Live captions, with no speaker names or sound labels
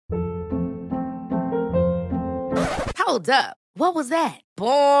Hold up. What was that?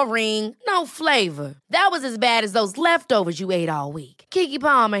 Boring. No flavor. That was as bad as those leftovers you ate all week. Keke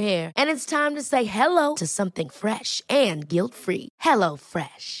Palmer here. And it's time to say hello to something fresh and guilt-free. Hello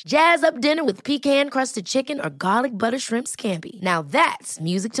Fresh. Jazz up dinner with pecan-crusted chicken or garlic butter shrimp scampi. Now that's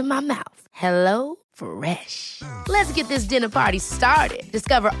music to my mouth. Hello Fresh. Let's get this dinner party started.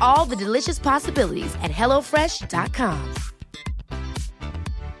 Discover all the delicious possibilities at hellofresh.com.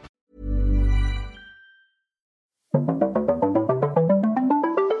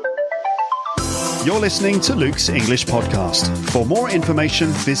 You're listening to Luke's English Podcast. For more information,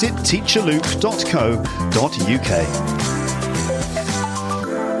 visit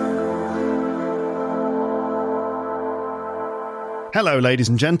teacherluke.co.uk. Hello, ladies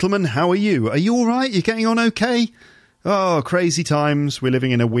and gentlemen. How are you? Are you all right? You getting on okay? Oh, crazy times. We're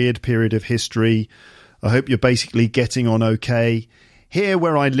living in a weird period of history. I hope you're basically getting on okay. Here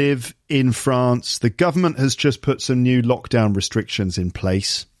where I live in France, the government has just put some new lockdown restrictions in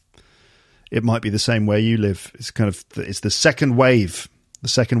place. It might be the same where you live. It's the second wave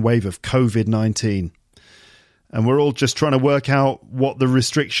of COVID-19. And we're all just trying to work out what the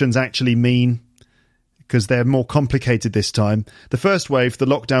restrictions actually mean, because they're more complicated this time. The first wave, the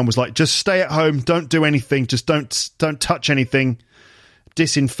lockdown was like, just stay at home, don't do anything, just don't touch anything,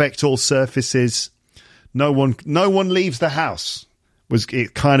 disinfect all surfaces. No one leaves the house, was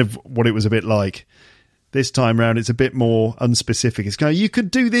it kind of what it was a bit like. This time round, it's a bit more unspecific. It's kind of, you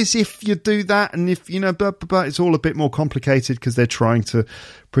could do this if you do that, and if, but it's all a bit more complicated because they're trying to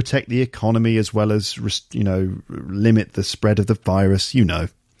protect the economy as well as, limit the spread of the virus,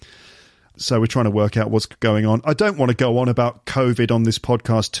 So we're trying to work out what's going on. I don't want to go on about COVID on this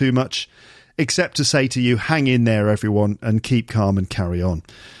podcast too much, except to say to you, hang in there, everyone, and keep calm and carry on.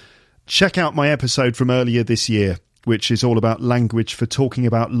 Check out my episode from earlier this year, which is all about language for talking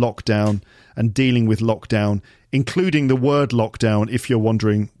about lockdown and dealing with lockdown, including the word lockdown, if you're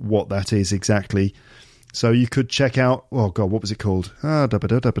wondering what that is exactly. So you could check out, what was it called?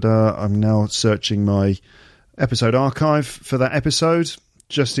 I'm now searching my episode archive for that episode,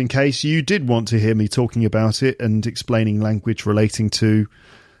 just in case you did want to hear me talking about it and explaining language relating to,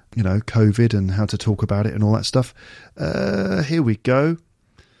 COVID and how to talk about it and all that stuff. Here we go.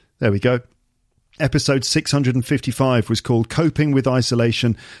 There we go. Episode 655 was called Coping with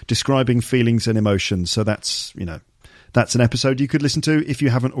Isolation, Describing Feelings and Emotions. So that's an episode you could listen to if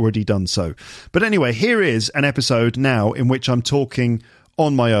you haven't already done so. But anyway, here is an episode now in which I'm talking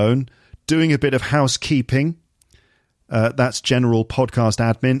on my own, doing a bit of housekeeping. That's general podcast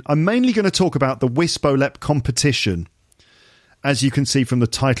admin. I'm mainly going to talk about the Wisbolep competition, as you can see from the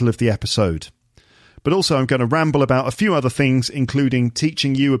title of the episode. But also I'm going to ramble about a few other things, including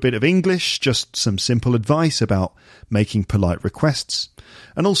teaching you a bit of English, just some simple advice about making polite requests,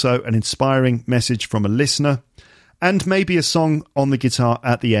 and also an inspiring message from a listener, and maybe a song on the guitar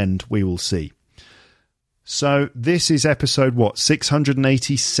at the end, we will see. So this is episode,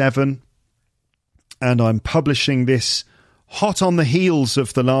 687, and I'm publishing this hot on the heels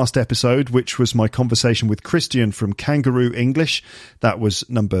of the last episode, which was my conversation with Christian from Kangaroo English. That was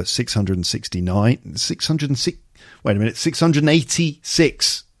number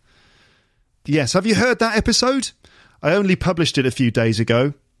 686. Yes, have you heard that episode? I only published it a few days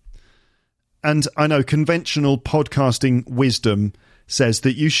ago. And I know conventional podcasting wisdom says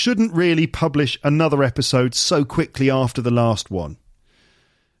that you shouldn't really publish another episode so quickly after the last one,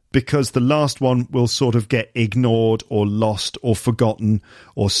 because the last one will sort of get ignored or lost or forgotten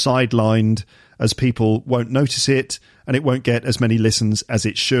or sidelined, as people won't notice it and it won't get as many listens as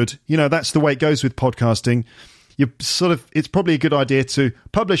it should. That's the way it goes with podcasting. It's probably a good idea to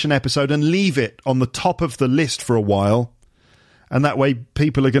publish an episode and leave it on the top of the list for a while. And that way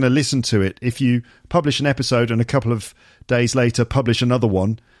people are going to listen to it. If you publish an episode and a couple of days later publish another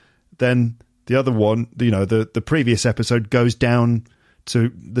one, then the other one, the previous episode goes down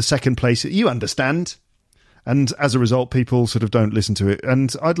to the second place. You understand. And as a result, people sort of don't listen to it.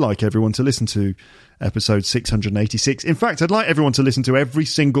 And I'd like everyone to listen to episode 686. In fact, I'd like everyone to listen to every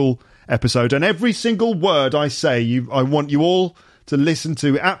single episode and every single word I say. I want you all to listen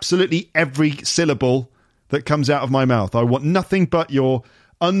to absolutely every syllable that comes out of my mouth. I want nothing but your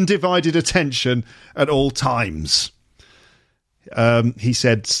undivided attention at all times. He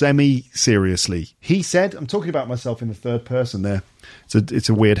said semi-seriously. He said, I'm talking about myself in the third person there. It's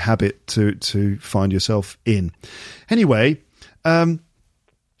a weird habit to find yourself in. Anyway,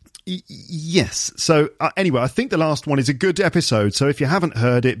 yes. So anyway, I think the last one is a good episode. So if you haven't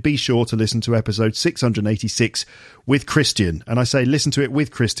heard it, be sure to listen to episode 686 with Christian. And I say listen to it with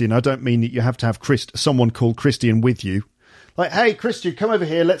Christian. I don't mean that you have to have someone called Christian with you. Like, hey, Christian, come over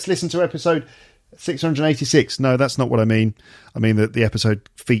here. Let's listen to episode 686. No, that's not what I mean. I mean that the episode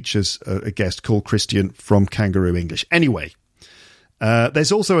features a guest called Christian from Kangaroo English. Anyway,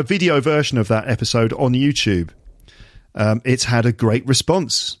 there's also a video version of that episode on YouTube. It's had a great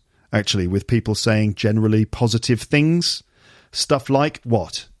response, actually, with people saying generally positive things. Stuff like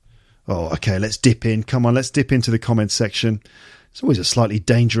what? Oh, okay, let's dip in. Come on, let's dip into the comments section. It's always a slightly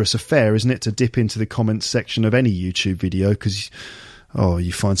dangerous affair, isn't it, to dip into the comments section of any YouTube video, because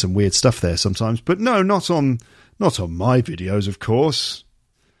you find some weird stuff there sometimes. But no, not on my videos, of course.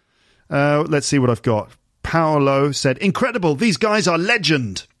 Let's see what I've got. Paolo said, incredible, these guys are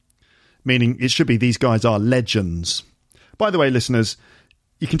legend. Meaning it should be these guys are legends. By the way, listeners,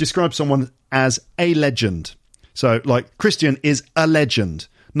 you can describe someone as a legend. So, like, Christian is a legend.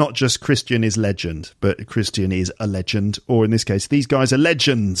 Not just Christian is legend, but Christian is a legend. Or in this case, these guys are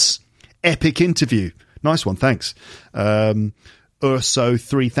legends. Epic interview. Nice one, thanks.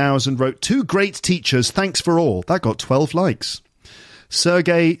 Urso3000 wrote, 2 great teachers, thanks for all. That got 12 likes.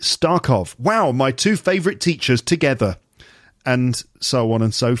 Sergei Starkov, wow, my 2 favourite teachers together. And so on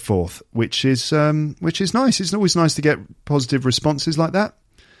and so forth, which is nice. It's always nice to get positive responses like that.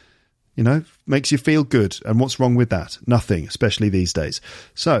 You know, makes you feel good. And what's wrong with that? Nothing, especially these days.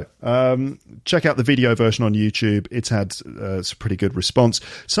 So, check out the video version on YouTube. It's had a pretty good response.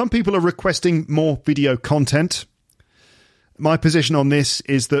 Some people are requesting more video content. My position on this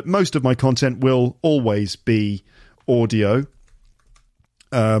is that most of my content will always be audio.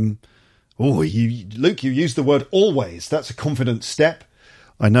 Luke, you used the word always. That's a confident step.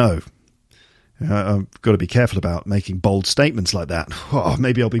 I know. I've got to be careful about making bold statements like that. Oh,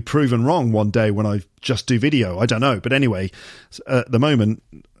 maybe I'll be proven wrong one day when I just do video. I don't know. But anyway, at the moment,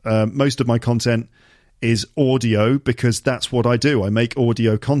 most of my content is audio because that's what I do. I make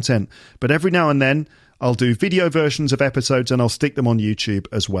audio content. But every now and then, I'll do video versions of episodes and I'll stick them on YouTube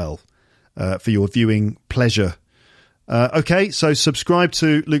as well for your viewing pleasure. Okay, so subscribe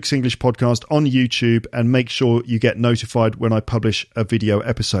to Luke's English Podcast on YouTube and make sure you get notified when I publish a video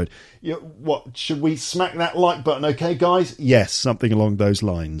episode. What, should we smack that like button, okay, guys? Yes, something along those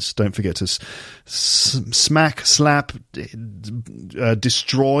lines. Don't forget to smack, slap,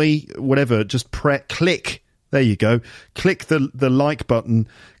 destroy, whatever. Just click. There you go. Click the like button,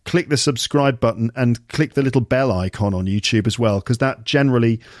 click the subscribe button, and click the little bell icon on YouTube as well, because that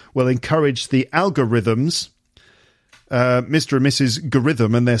generally will encourage the algorithms. Mr. and Mrs.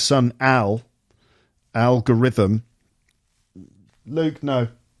 Gorhythm and their son Algorithm. Luke, no.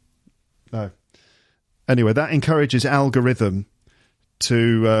 Anyway, that encourages Algorithm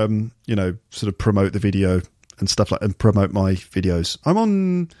to, sort of promote the video and stuff like, and promote my videos. I'm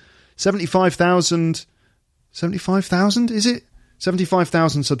on 75,000, is it?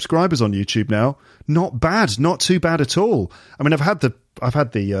 75,000 subscribers on YouTube now. Not bad, not too bad at all. I mean, I've had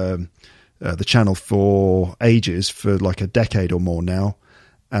the channel for ages, for like a decade or more now,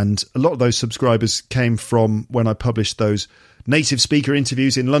 and a lot of those subscribers came from when I published those native speaker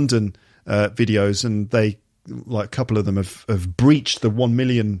interviews in London videos, and they, like, a couple of them have breached the 1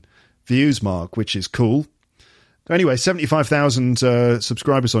 million views mark, which is cool. Anyway, 75,000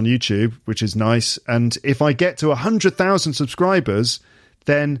 subscribers on YouTube, which is nice, and if I get to 100,000 subscribers,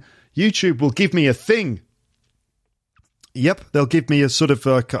 then YouTube will give me a thing. Yep, they'll give me a sort of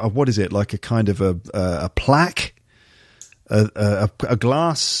what is it, like a kind of a plaque, a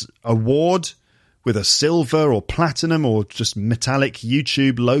glass award with a silver or platinum or just metallic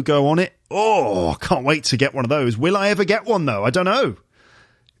YouTube logo on it. Oh, can't wait to get one of those. Will I ever get one though? I don't know.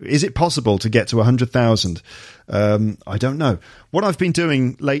 Is it possible to get to 100,000? I don't know. What I've been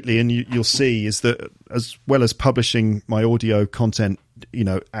doing lately, and you'll see, is that as well as publishing my audio content,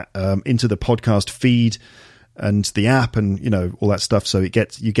 into the podcast feed and the app and, all that stuff, so you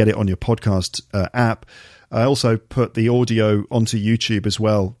get it on your podcast app. I also put the audio onto YouTube as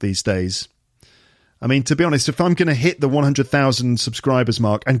well these days. I mean, to be honest, if I'm going to hit the 100,000 subscribers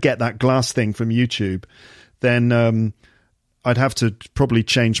mark and get that glass thing from YouTube, then I'd have to probably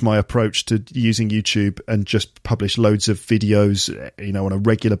change my approach to using YouTube and just publish loads of videos, on a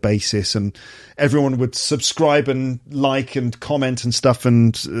regular basis, and everyone would subscribe and like and comment and stuff,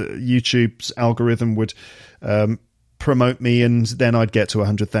 and YouTube's algorithm would promote me, and then I'd get to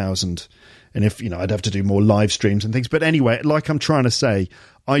 100,000. And if, I'd have to do more live streams and things. But anyway, like I'm trying to say,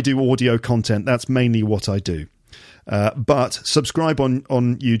 I do audio content. That's mainly what I do. But subscribe on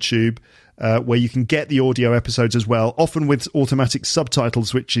YouTube, where you can get the audio episodes as well, often with automatic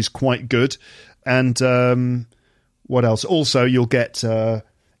subtitles, which is quite good. And what else? Also, you'll get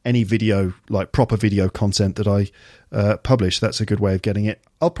any video, like proper video content that I publish. That's a good way of getting it.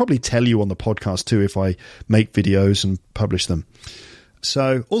 I'll probably tell you on the podcast too if I make videos and publish them.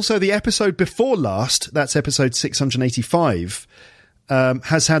 So also the episode before last, that's episode 685,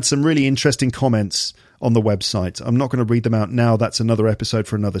 has had some really interesting comments on the website. I'm not going to read them out now. That's another episode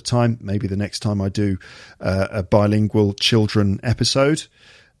for another time. Maybe the next time I do a bilingual children episode.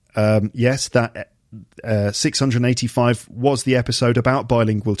 Yes, that 685 was the episode about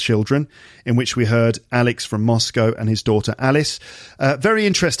bilingual children, in which we heard Alex from Moscow and his daughter Alice. Very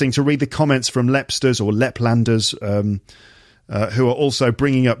interesting to read the comments from Lepsters or Leplanders, who are also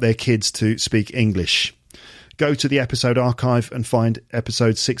bringing up their kids to speak English. Go to the episode archive and find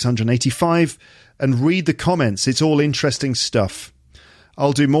episode 685 and read the comments. It's all interesting stuff.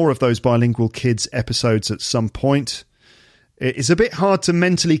 I'll do more of those bilingual kids episodes at some point. It's a bit hard to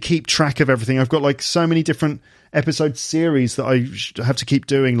mentally keep track of everything. I've got like so many different episode series that I have to keep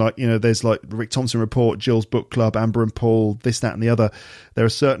doing. Like, you know, there's like Rick Thompson Report, Jill's Book Club, Amber and Paul, this, that and the other. There are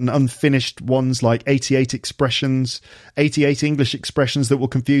certain unfinished ones like 88 expressions, 88 English expressions that will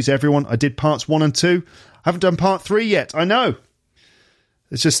confuse everyone. I did parts 1 and 2. I haven't done part 3 yet. I know.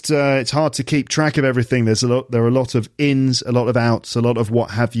 It's just, it's hard to keep track of everything. There are a lot of ins, a lot of outs, a lot of what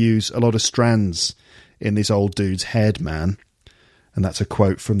have yous, a lot of strands in this old dude's head, man. And that's a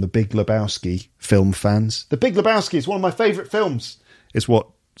quote from the Big Lebowski, film fans. The Big Lebowski is one of my favourite films, is what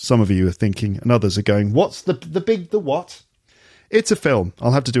some of you are thinking. And others are going, what's the what? It's a film.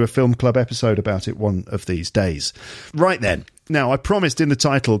 I'll have to do a film club episode about it one of these days. Right then. Now, I promised in the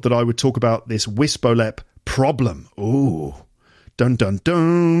title that I would talk about this Wisbolep problem. Ooh. Dun, dun,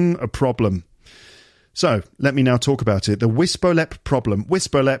 dun. A problem. So, let me now talk about it. The Wisbolep problem.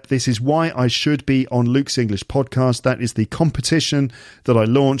 Wisbolep, this is why I should be on Luke's English podcast. That is the competition that I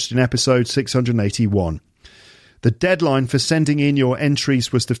launched in episode 681. The deadline for sending in your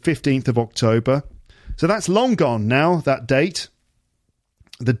entries was the 15th of October. So that's long gone now, that date.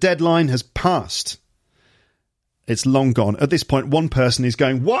 The deadline has passed. It's long gone. At this point, one person is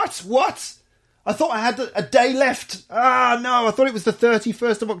going, What? I thought I had a day left. No, I thought it was the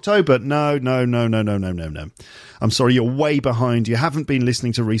 31st of October. No. I'm sorry, you're way behind. You haven't been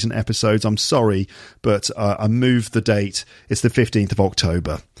listening to recent episodes. I'm sorry, but I moved the date. It's the 15th of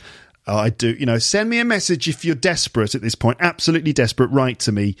October. I do, send me a message if you're desperate at this point. Absolutely desperate. Write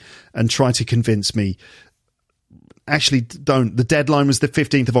to me and try to convince me. Actually, don't. The deadline was the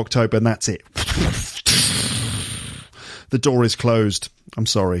 15th of October and that's it. The door is closed. I'm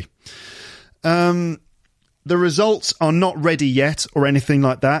sorry. The results are not ready yet or anything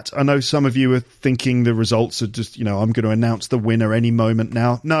like that. I know some of you are thinking the results are just, I'm going to announce the winner any moment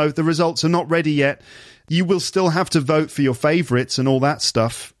now. No, the results are not ready yet. You will still have to vote for your favourites and all that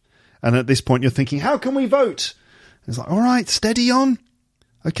stuff. And at this point you're thinking, how can we vote? It's like, all right, steady on.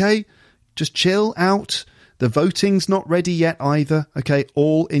 Okay, just chill out. The voting's not ready yet either. Okay,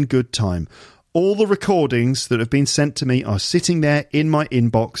 all in good time. All the recordings that have been sent to me are sitting there in my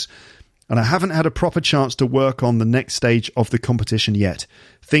inbox. And I haven't had a proper chance to work on the next stage of the competition yet.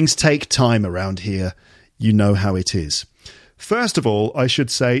 Things take time around here. You know how it is. First of all, I should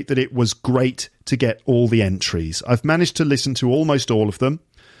say that it was great to get all the entries. I've managed to listen to almost all of them.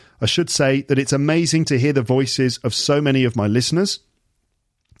 I should say that it's amazing to hear the voices of so many of my listeners.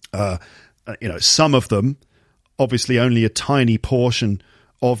 Some of them, obviously only a tiny portion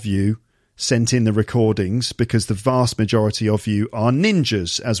of you sent in the recordings, because the vast majority of you are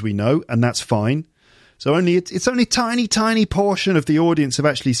ninjas, as we know, and that's fine. So it's only a tiny portion of the audience have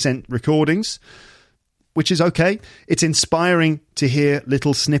actually sent recordings, which is okay. It's inspiring to hear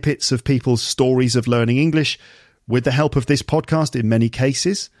little snippets of people's stories of learning English with the help of this podcast in many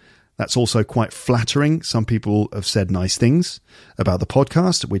cases. That's also quite flattering. Some people have said nice things about the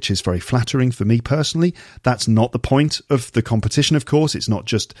podcast, which is very flattering for me personally. That's not the point of the competition, of course. It's not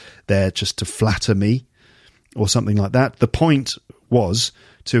just there just to flatter me or something like that. The point was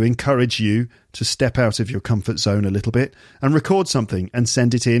to encourage you to step out of your comfort zone a little bit and record something and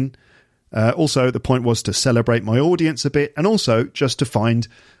send it in. Also, the point was to celebrate my audience a bit, and also just to find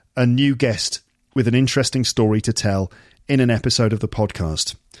a new guest with an interesting story to tell in an episode of the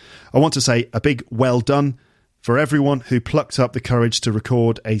podcast. I want to say a big well done for everyone who plucked up the courage to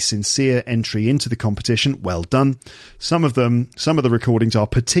record a sincere entry into the competition. Well done. Some of the recordings are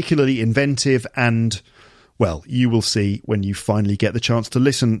particularly inventive and, well, you will see when you finally get the chance to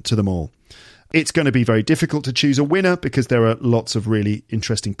listen to them all. It's going to be very difficult to choose a winner because there are lots of really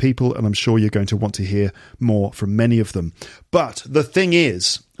interesting people, and I'm sure you're going to want to hear more from many of them. But the thing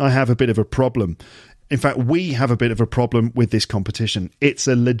is, I have a bit of a problem. In fact, we have a bit of a problem with this competition. It's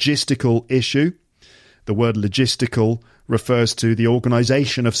a logistical issue. The word logistical refers to the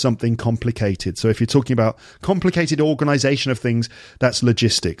organisation of something complicated. So if you're talking about complicated organisation of things, that's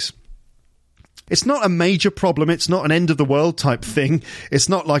logistics. It's not a major problem. It's not an end of the world type thing. It's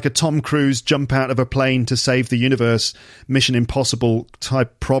not like a Tom Cruise jump out of a plane to save the universe, Mission Impossible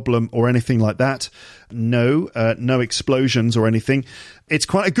type problem or anything like that. No explosions or anything. It's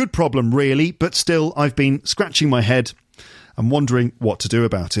quite a good problem, really, but still, I've been scratching my head and wondering what to do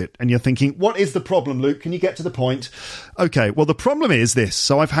about it. And you're thinking, what is the problem, Luke? Can you get to the point? Okay, well, the problem is this.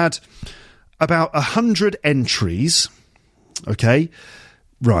 So I've had about 100 entries, okay?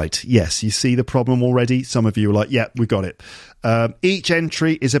 Right, yes, you see the problem already. Some of you are like, yeah, we got it. Each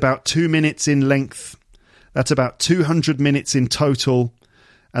entry is about 2 minutes in length. That's about 200 minutes in total.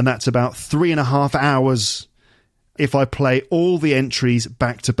 And that's about 3.5 hours if I play all the entries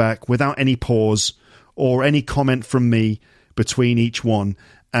back to back without any pause or any comment from me between each one.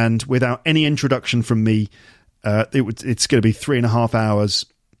 And without any introduction from me, it's going to be 3.5 hours.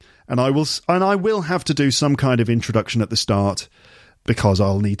 And I will have to do some kind of introduction at the start, because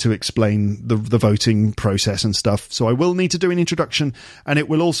I'll need to explain the voting process and stuff. So I will need to do an introduction, and it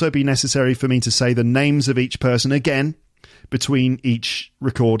will also be necessary for me to say the names of each person again between each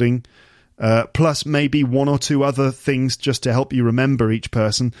recording, plus maybe one or two other things just to help you remember each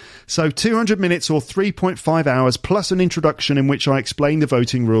person. So 200 minutes or 3.5 hours plus an introduction in which I explain the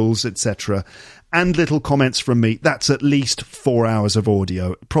voting rules, etc., and little comments from me. That's at least 4 hours of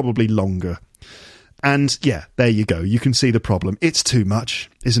audio, probably longer. And yeah, there you go. You can see the problem. It's too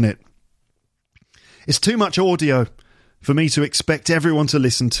much, isn't it? It's too much audio for me to expect everyone to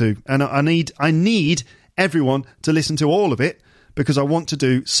listen to. And I need everyone to listen to all of it, because I want to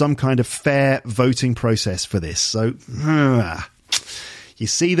do some kind of fair voting process for this. So, you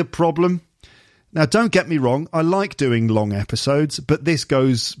see the problem? Now, don't get me wrong. I like doing long episodes, but this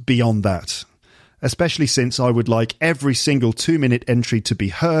goes beyond that. Especially since I would like every single 2-minute entry to be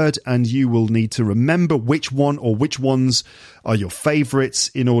heard, and you will need to remember which one or which ones are your favourites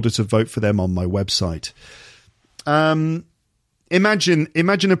in order to vote for them on my website. Imagine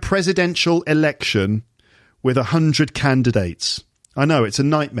a presidential election with 100 candidates. I know, it's a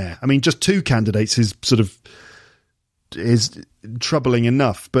nightmare. I mean, just 2 candidates is troubling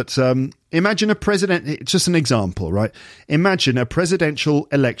enough, but imagine it's just an example, right? Imagine a presidential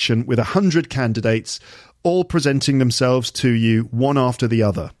election with 100 candidates all presenting themselves to you one after the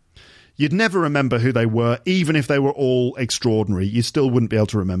other. You'd never remember who they were, even if they were all extraordinary. You still wouldn't be able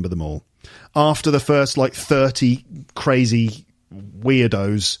to remember them all. After the first 30 crazy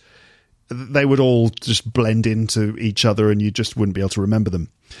weirdos, they would all just blend into each other and you just wouldn't be able to remember them.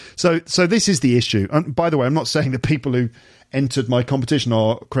 So this is the issue. And by the way, I'm not saying that people who entered my competition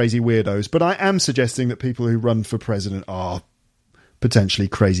are crazy weirdos, but I am suggesting that people who run for president are potentially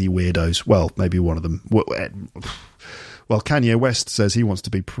crazy weirdos. Well, maybe one of them. Well, Kanye West says he wants to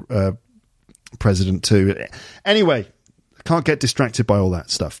be president too. Anyway, I can't get distracted by all that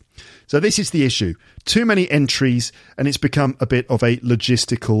stuff. So this is the issue. Too many entries, and it's become a bit of a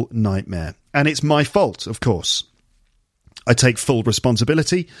logistical nightmare. And it's my fault, of course. I take full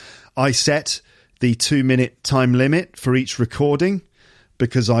responsibility. I set the 2-minute time limit for each recording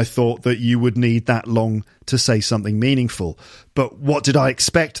because I thought that you would need that long to say something meaningful. But what did I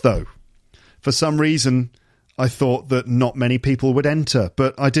expect, though? For some reason, I thought that not many people would enter,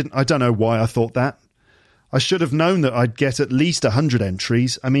 but I didn't. I don't know why I thought that. I should have known that I'd get at least 100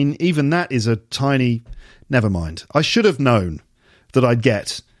 entries. I mean, even that is a tiny... Never mind. I should have known that I'd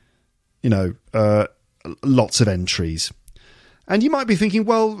get, lots of entries. And you might be thinking,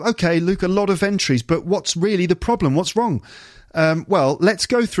 well, okay, Luke, a lot of entries, but what's really the problem? What's wrong? Well, let's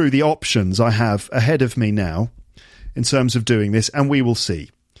go through the options I have ahead of me now in terms of doing this, and we will see.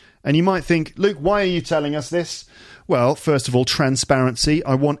 And you might think, Luke, why are you telling us this? Well, first of all, transparency.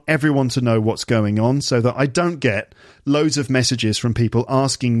 I want everyone to know what's going on so that I don't get loads of messages from people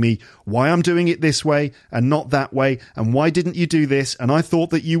asking me why I'm doing it this way and not that way, and why didn't you do this, and I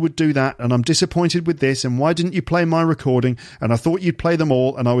thought that you would do that, and I'm disappointed with this, and why didn't you play my recording, and I thought you'd play them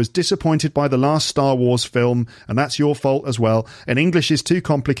all, and I was disappointed by the last Star Wars film, and that's your fault as well, and English is too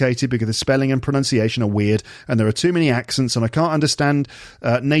complicated because the spelling and pronunciation are weird, and there are too many accents, and I can't understand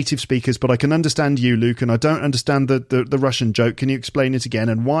native speakers, but I can understand you, Luke, and I don't understand the Russian joke. Can you explain it again?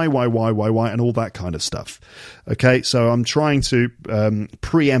 And why, and all that kind of stuff. Okay, so I'm trying to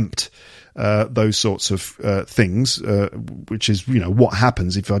preempt those sorts of things, which is, what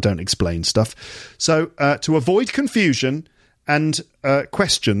happens if I don't explain stuff. So to avoid confusion and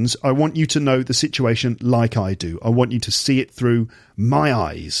questions, I want you to know the situation like I do. I want you to see it through my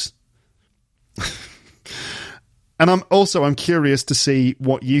eyes. And I'm curious to see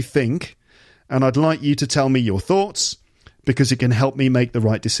what you think, and I'd like you to tell me your thoughts because it can help me make the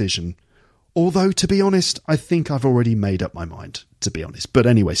right decision. Although, to be honest, I think I've already made up my mind, to be honest. But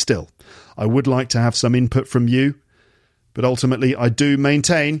anyway, still, I would like to have some input from you. But ultimately, I do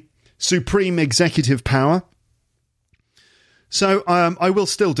maintain supreme executive power. So I will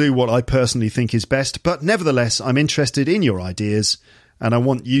still do what I personally think is best. But nevertheless, I'm interested in your ideas, and I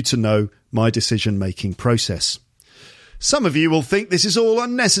want you to know my decision-making process. Some of you will think this is all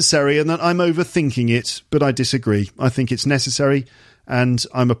unnecessary and that I'm overthinking it, but I disagree. I think it's necessary, and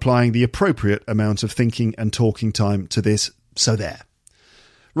I'm applying the appropriate amount of thinking and talking time to this, so there.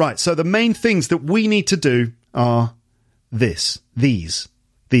 Right, so the main things that we need to do are these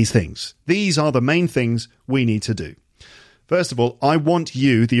things. These are the main things we need to do. First of all, I want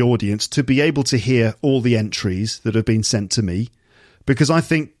you, the audience, to be able to hear all the entries that have been sent to me, because I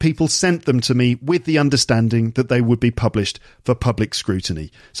think people sent them to me with the understanding that they would be published for public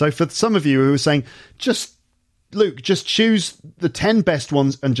scrutiny. So for some of you who are saying, Luke, just choose the 10 best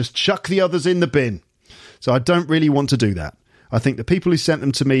ones and just chuck the others in the bin. So I don't really want to do that. I think the people who sent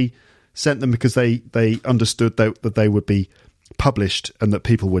them to me sent them because they understood that they would be published and that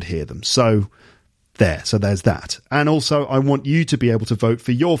people would hear them. So there's that. And also I want you to be able to vote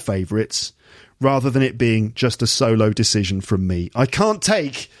for your favourites, rather than it being just a solo decision from me. I can't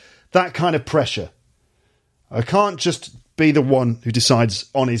take that kind of pressure. I can't just be the one who decides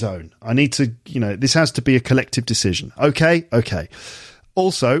on his own. I need to, this has to be a collective decision. Okay.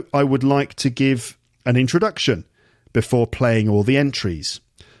 Also, I would like to give an introduction before playing all the entries,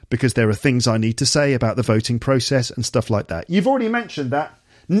 because there are things I need to say about the voting process and stuff like that. You've already mentioned that.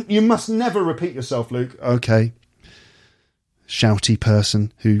 You must never repeat yourself, Luke. Okay. Shouty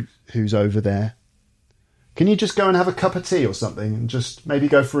person who's over there. Can you just go and have a cup of tea or something and just maybe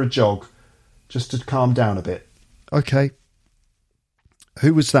go for a jog just to calm down a bit? Okay.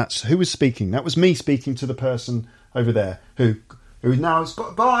 Who was that? Who was speaking? That was me speaking to the person over there who now is,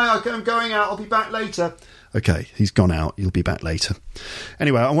 bye, I'm going out, I'll be back later. Okay, he's gone out, he'll be back later.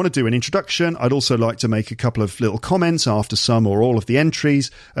 Anyway, I want to do an introduction. I'd also like to make a couple of little comments after some or all of the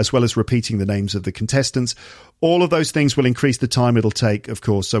entries, as well as repeating the names of the contestants. All of those things will increase the time it'll take, of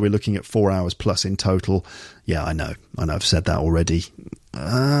course, so we're looking at 4 hours plus in total. Yeah, I know I've said that already.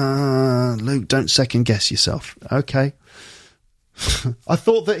 Luke, don't second guess yourself. Okay. I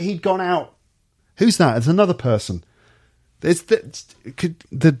thought that he'd gone out. Who's that? It's another person.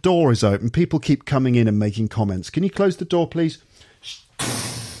 The door is open. People keep coming in and making comments. Can you close the door, please?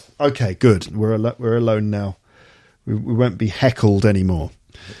 Okay, good. We're alone now. We won't be heckled anymore.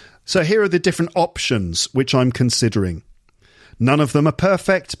 So here are the different options which I'm considering. None of them are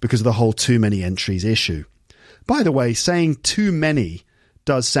perfect because of the whole too many entries issue. By the way, saying too many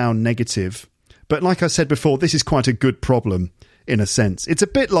does sound negative, but like I said before, this is quite a good problem in a sense. It's a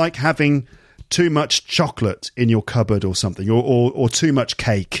bit like having too much chocolate in your cupboard or something, or too much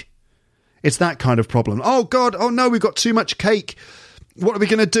cake. It's that kind of problem. Oh God, oh no, we've got too much cake. What are we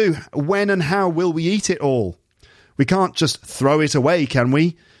going to do? When and how will we eat it all? We can't just throw it away, can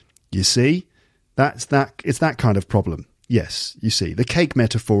we? You see, it's that kind of problem. Yes, you see, the cake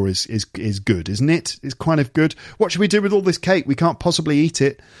metaphor is good, isn't it? It's kind of good. What should we do with all this cake? We can't possibly eat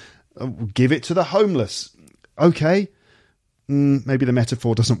it. Give it to the homeless. Okay. Maybe the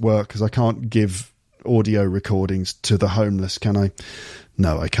metaphor doesn't work because I can't give audio recordings to the homeless, can I?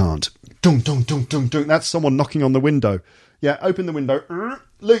 No, I can't. Dun, dun, dun, dun, dun. That's someone knocking on the window. Yeah, open the window.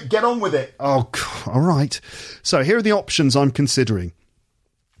 Luke, get on with it. Oh, all right. So here are the options I'm considering.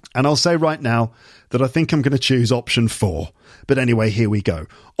 And I'll say right now that I think I'm going to choose option 4. But anyway, here we go.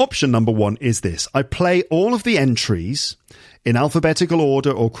 Option number 1 is this. I play all of the entries in alphabetical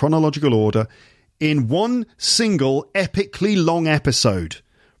order or chronological order in one single epically long episode.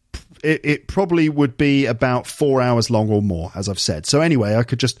 It probably would be about 4 hours long or more, as I've said. So anyway, I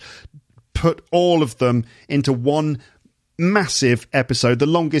could just put all of them into one massive episode, the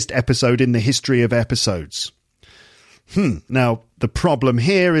longest episode in the history of episodes. Now, the problem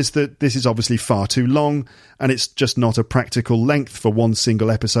here is that this is obviously far too long, and it's just not a practical length for one single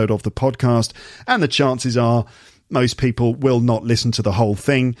episode of the podcast, and the chances are most people will not listen to the whole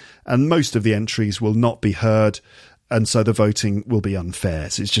thing, and most of the entries will not be heard, and so the voting will be unfair.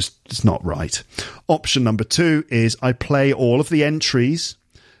 So it's not right. Option number 2 is I play all of the entries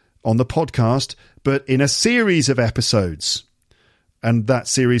on the podcast, but in a series of episodes, and that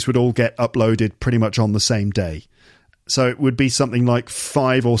series would all get uploaded pretty much on the same day. So it would be something like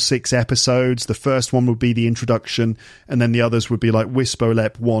 5 or 6 episodes. The first one would be the introduction, and then the others would be like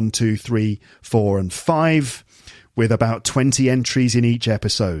Wisbolep 1, 2, 3, 4, and 5, with about 20 entries in each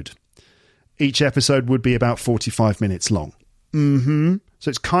episode. Each episode would be about 45 minutes long. So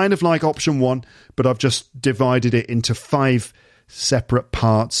it's kind of like option 1, but I've just divided it into 5 separate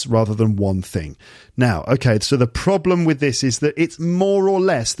parts rather than one thing. Now, okay, so the problem with this is that it's more or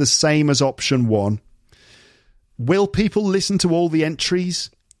less the same as option 1. Will people listen to all the entries?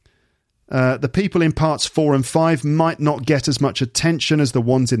 The people in parts 4 and 5 might not get as much attention as the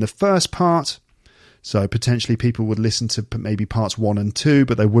ones in the first part. So potentially people would listen to maybe parts 1 and 2,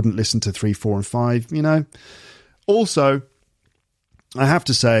 but they wouldn't listen to 3, 4 and 5, you know. Also, I have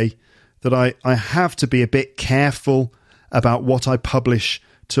to say that I have to be a bit careful about what I publish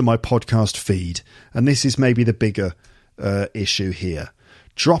to my podcast feed. And this is maybe the bigger issue here.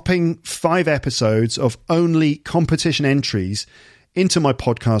 Dropping 5 episodes of only competition entries into my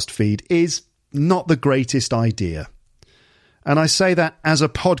podcast feed is not the greatest idea. And I say that as a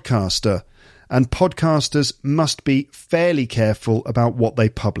podcaster, and podcasters must be fairly careful about what they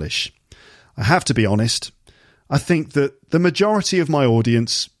publish. I have to be honest, I think that the majority of my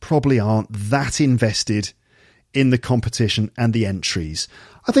audience probably aren't that invested in the competition and the entries.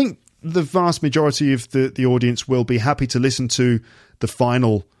 I think the vast majority of the audience will be happy to listen to the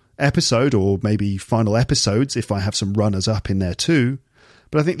final episode, or maybe final episodes if I have some runners up in there too.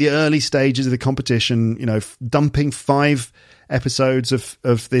 But I think the early stages of the competition, you know, dumping 5 episodes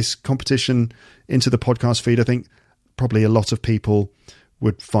of this competition into the podcast feed, I think probably a lot of people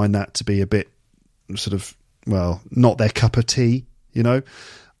would find that to be a bit sort of, well, not their cup of tea, you know.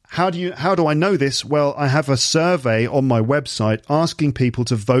 How do I know this? Well, I have a survey on my website asking people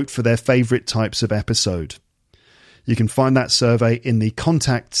to vote for their favourite types of episode. You can find that survey in the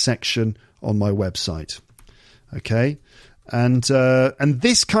contact section on my website. Okay, and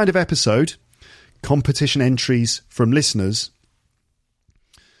this kind of episode, competition entries from listeners,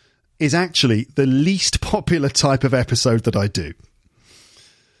 is actually the least popular type of episode that I do.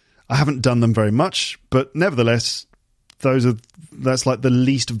 I haven't done them very much, but nevertheless, that's like the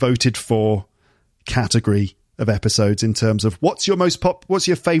least voted for category of episodes in terms of what's your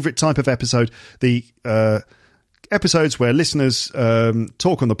favourite type of episode. The episodes where listeners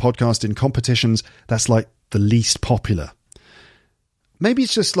talk on the podcast in competitions, that's like the least popular. Maybe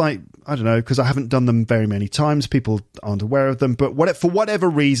it's just like, I don't know, because I haven't done them very many times. People aren't aware of them, but for whatever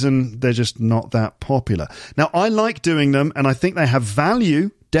reason, they're just not that popular. Now, I like doing them, and I think they have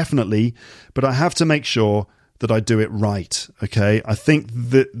value, definitely, but I have to make sure that I do it right. Okay, I think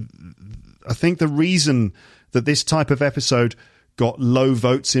the reason that this type of episode got low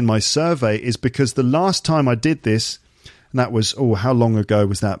votes in my survey is because the last time I did this, and that was, how long ago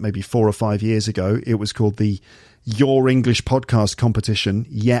was that? Maybe 4 or 5 years ago. It was called the Your English Podcast Competition,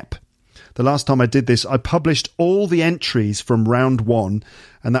 YEP. The last time I did this, I published all the entries from round 1,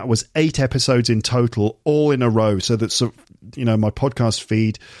 and that was 8 episodes in total, all in a row. So that, my podcast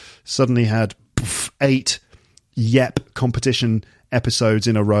feed suddenly had 8 YEP competition episodes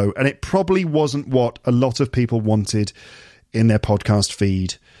in a row. And it probably wasn't what a lot of people wanted in their podcast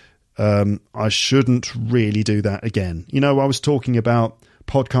feed. I shouldn't really do that again. You know, I was talking about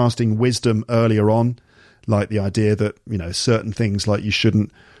podcasting wisdom earlier on, like the idea that, certain things like you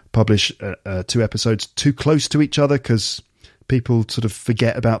shouldn't publish 2 episodes too close to each other because people sort of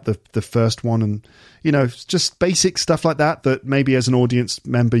forget about the first one, and, just basic stuff like that maybe as an audience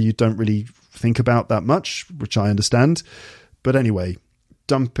member you don't really think about that much, which I understand. But anyway,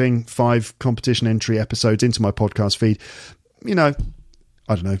 dumping 5 competition entry episodes into my podcast feed, I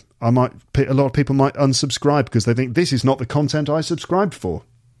don't know, a lot of people might unsubscribe because they think this is not the content I subscribed to.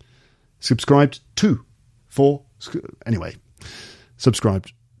 Subscribed to.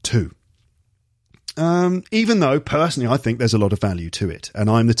 Even though personally I think there's a lot of value to it, and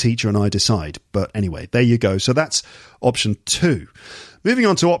I'm the teacher and I decide. But anyway, there you go. So that's option 2. Moving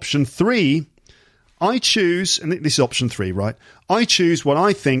on to option 3, I choose, and this is option 3, right? I choose what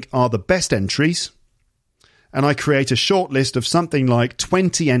I think are the best entries, and I create a short list of something like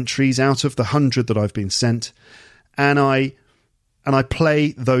 20 entries out of the 100 that I've been sent, and I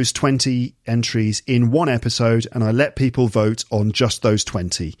play those 20 entries in one episode, and I let people vote on just those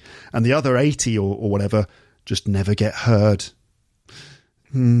 20, and the other 80 or whatever just never get heard.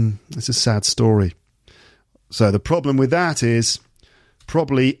 It's a sad story. So the problem with that is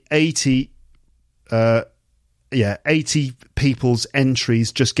probably 80 people's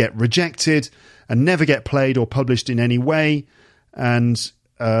entries just get rejected and never get played or published in any way, and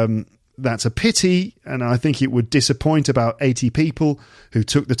that's a pity, and I think it would disappoint about 80 people who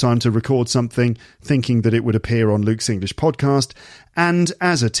took the time to record something thinking that it would appear on Luke's English Podcast. And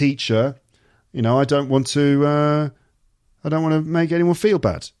as a teacher, I don't want to make anyone feel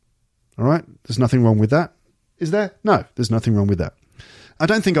bad. All right? There's nothing wrong with that. Is there? No, there's nothing wrong with that. I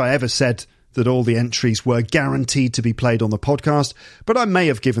don't think I ever said that all the entries were guaranteed to be played on the podcast, but I may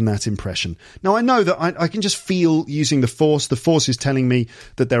have given that impression. Now, I know that I can just feel using the Force. The Force is telling me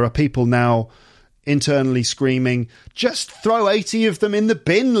that there are people now internally screaming, just throw 80 of them in the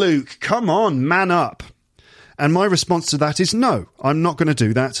bin, Luke. Come on, man up. And my response to that is no, I'm not going to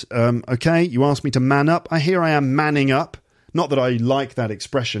do that. Okay, you asked me to man up. Here I am manning up. Not that I like that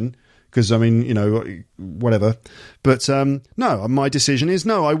expression, because, I mean, you know, whatever. But no, my decision is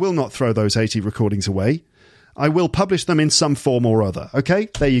no, I will not throw those 80 recordings away. I will publish them in some form or other. Okay,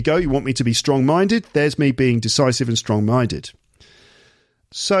 there you go. You want me to be strong-minded? There's me being decisive and strong-minded.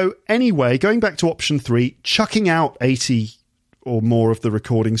 So anyway, going back to option 3, chucking out 80 or more of the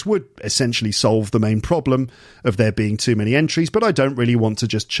recordings would essentially solve the main problem of there being too many entries, but I don't really want to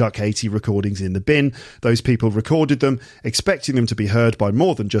just chuck 80 recordings in the bin. Those people recorded them, expecting them to be heard by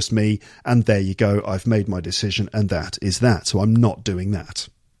more than just me, and there you go, I've made my decision, and that is that, so I'm not doing that.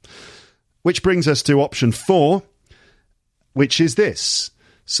 Which brings us to option 4, which is this.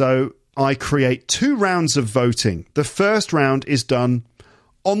 So I create 2 rounds of voting. The first round is done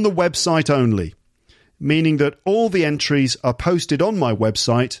on the website only, meaning that all the entries are posted on my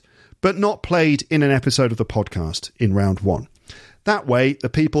website, but not played in an episode of the podcast in round 1. That way,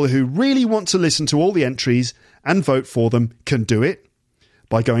 the people who really want to listen to all the entries and vote for them can do it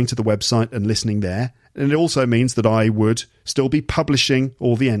by going to the website and listening there. And it also means that I would still be publishing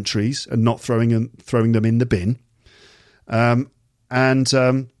all the entries and not throwing them in the bin. It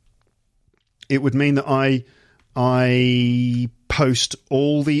would mean that I post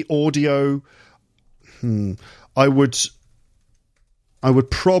all the audio. I would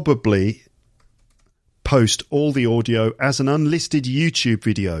probably post all the audio as an unlisted YouTube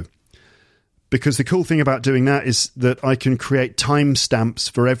video, because the cool thing about doing that is that I can create timestamps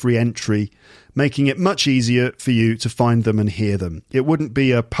for every entry, making it much easier for you to find them and hear them. It wouldn't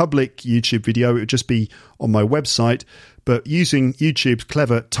be a public YouTube video, it would just be on my website, but using YouTube's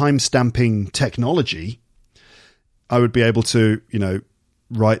clever timestamping technology, I would be able to,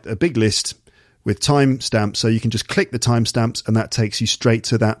 write a big list with timestamps, so you can just click the timestamps and that takes you straight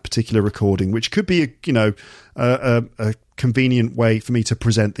to that particular recording, which could be a convenient way for me to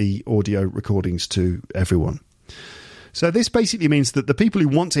present the audio recordings to everyone. So this basically means that the people who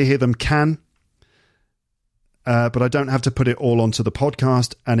want to hear them can, but I don't have to put it all onto the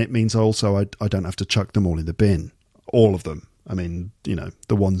podcast, and it means also I don't have to chuck them all in the bin. All of them. I mean,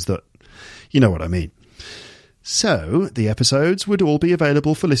 the ones that, you know what I mean. So, the episodes would all be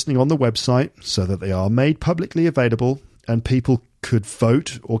available for listening on the website so that they are made publicly available and people could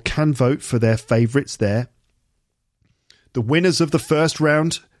vote or can vote for their favourites there. The winners of the first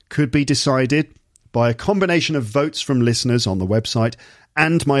round could be decided by a combination of votes from listeners on the website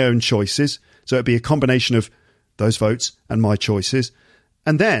and my own choices. So, it'd be a combination of those votes and my choices.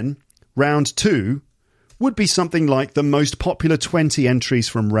 And then, round 2 would be something like the most popular 20 entries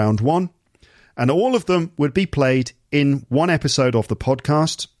from round 1. And all of them would be played in one episode of the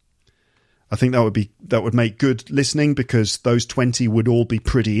podcast. I think that would make good listening, because those 20 would all be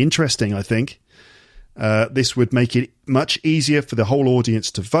pretty interesting, I think. This would make it much easier for the whole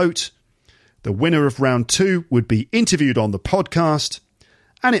audience to vote. The winner of round 2 would be interviewed on the podcast,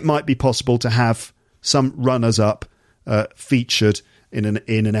 and it might be possible to have some runners-up featured in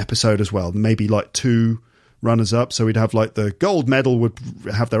an episode as well. Maybe like 2 runners-up, so we'd have like the gold medal would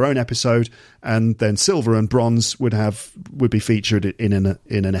have their own episode, and then silver and bronze would be featured in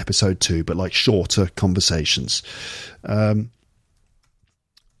an episode too, but like shorter conversations.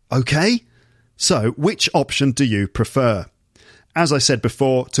 Okay, so which option do you prefer? As I said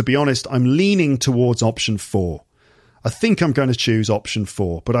before, to be honest, I'm leaning towards option 4. I think I'm going to choose option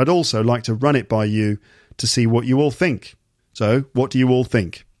 4, but I'd also like to run it by you to see what you all think. So, what do you all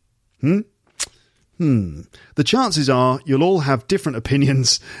think? The chances are you'll all have different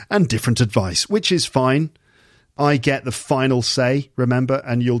opinions and different advice, which is fine. I get the final say, remember,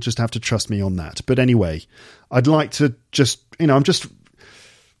 and you'll just have to trust me on that. But anyway, I'd like to just,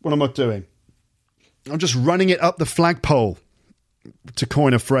 what am I doing? I'm just running it up the flagpole, to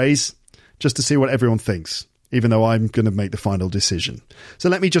coin a phrase, just to see what everyone thinks, even though I'm going to make the final decision. So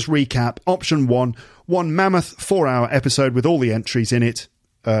let me just recap. Option 1, one mammoth 4-hour episode with all the entries in it.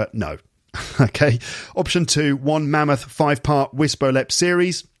 No. Okay. Option 2, one mammoth 5-part Wisbolep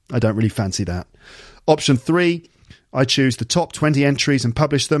series. I don't really fancy that. Option 3, I choose the top 20 entries and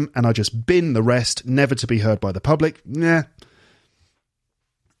publish them, and I just bin the rest, never to be heard by the public. Nah.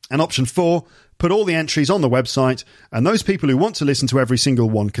 And option 4, put all the entries on the website, and those people who want to listen to every single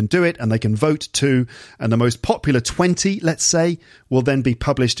one can do it, and they can vote too. And the most popular 20, let's say, will then be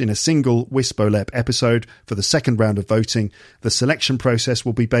published in a single Wisbolep episode for the second round of voting. The selection process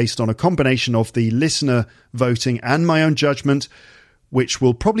will be based on a combination of the listener voting and my own judgment, which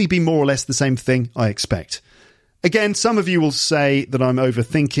will probably be more or less the same thing, I expect. Again, some of you will say that I'm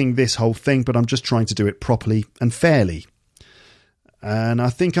overthinking this whole thing, but I'm just trying to do it properly and fairly. And I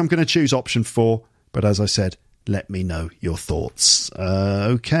think I'm going to choose option 4, but as I said, let me know your thoughts.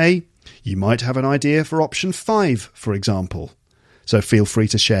 Okay, you might have an idea for option 5, for example. So feel free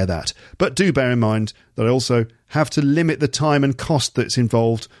to share that. But do bear in mind that I also have to limit the time and cost that's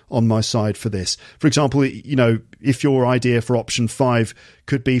involved on my side for this. For example, you know, if your idea for option 5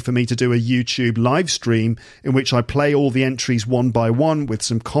 could be for me to do a YouTube live stream in which I play all the entries one by one with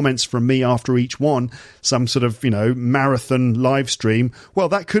some comments from me after each one, some sort of, you know, marathon live stream, well,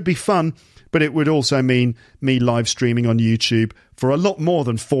 that could be fun. But it would also mean me live streaming on YouTube for a lot more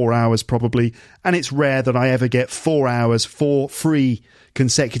than 4 hours probably. And it's rare that I ever get 4 hours, 4 free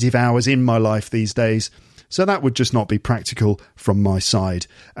consecutive hours in my life these days. So that would just not be practical from my side.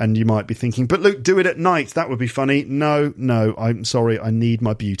 And you might be thinking, but Luke, do it at night. That would be funny. No, I'm sorry. I need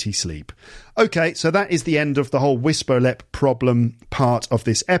my beauty sleep. Okay, so that is the end of the whole Wisbolep problem part of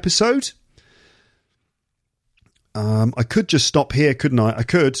this episode. I could just stop here, couldn't I? I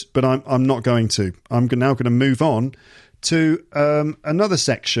could, but I'm not going to. I'm now going to move on to another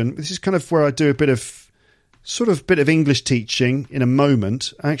section. This is kind of where I do a bit of English teaching in a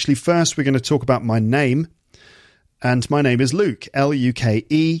moment. Actually, first we're going to talk about my name, and my name is Luke,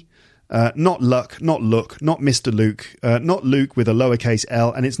 L-U-K-E. Not Luck, not Look, not Mr. Luke, not Luke with a lowercase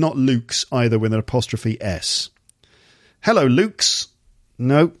L, and it's not Luke's either with an apostrophe S. Hello, Luke's.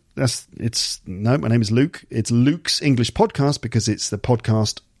 No. My name is Luke. It's Luke's English Podcast because it's the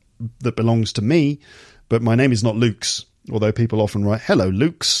podcast that belongs to me, but my name is not Luke's, although people often write, hello,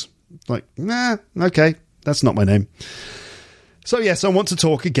 Luke's. Like, nah, okay, that's not my name. So yes, I want to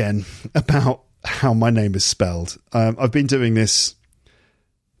talk again about how my name is spelled. I've been doing this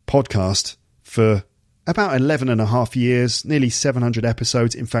podcast for about 11 and a half years, nearly 700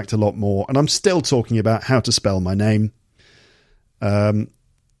 episodes, in fact, a lot more, and I'm still talking about how to spell my name.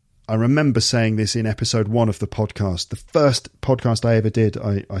 I remember saying this in episode 1 of the podcast. The first podcast I ever did,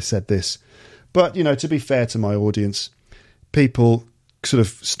 I said this. But, you know, to be fair to my audience, people sort of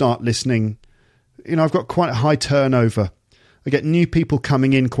start listening. You know, I've got quite a high turnover. I get new people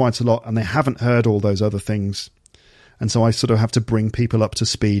coming in quite a lot and they haven't heard all those other things. And so I sort of have to bring people up to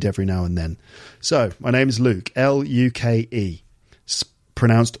speed every now and then. So, my name is Luke, L-U-K-E. It's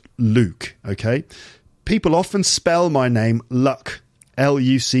pronounced Luke, okay? People often spell my name Luck.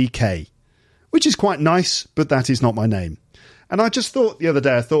 L-U-C-K, which is quite nice, but that is not my name. And I just thought the other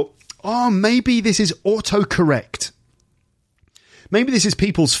day, maybe this is autocorrect. Maybe this is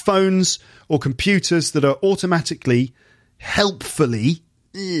people's phones or computers that are automatically, helpfully,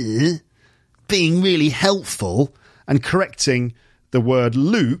 being really helpful and correcting the word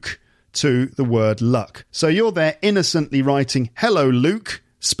Luke to the word Luck. So you're there innocently writing, hello, Luke,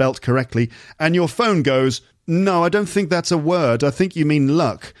 spelt correctly, and your phone goes, no, I don't think that's a word. I think you mean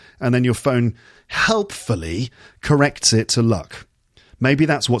luck. And then your phone helpfully corrects it to luck. Maybe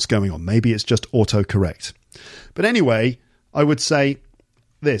that's what's going on. Maybe it's just autocorrect. But anyway, I would say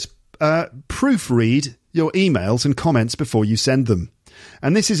this. Proofread your emails and comments before you send them.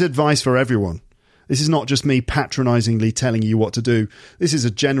 And this is advice for everyone. This is not just me patronisingly telling you what to do. This is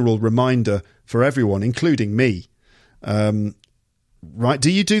a general reminder for everyone, including me. Right? Do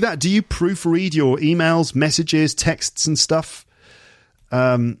you do that? Do you proofread your emails, messages, texts and stuff?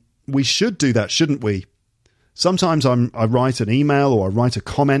 We should do that, shouldn't we? Sometimes I write an email or I write a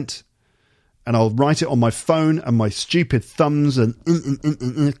comment and I'll write it on my phone and my stupid thumbs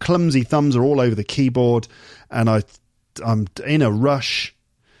and clumsy thumbs are all over the keyboard and I'm in a rush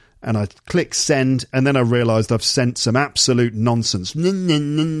and I click send and then I realised I've sent some absolute nonsense.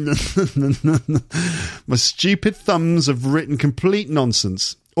 My stupid thumbs have written complete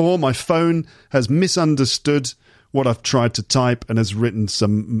nonsense. Or my phone has misunderstood what I've tried to type and has written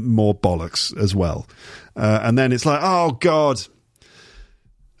some more bollocks as well. And then it's like, oh, God.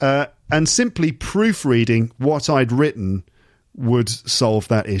 And simply proofreading what I'd written would solve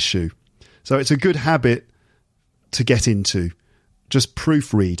that issue. So it's a good habit to get into. Just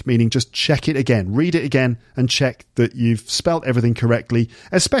proofread, meaning just check it again, read it again and check that you've spelt everything correctly,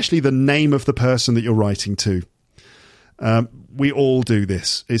 especially the name of the person that you're writing to. We all do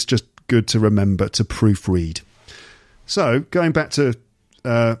this. It's just good to remember to proofread. So going back to,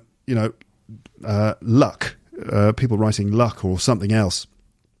 luck, people writing luck or something else.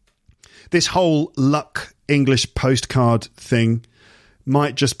 This whole luck English postcard thing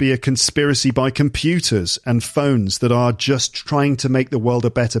might just be a conspiracy by computers and phones that are just trying to make the world a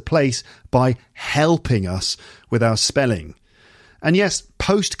better place by helping us with our spelling. And yes,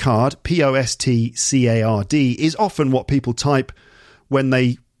 postcard, P-O-S-T-C-A-R-D, is often what people type when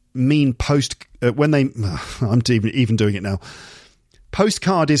they mean I'm even doing it now.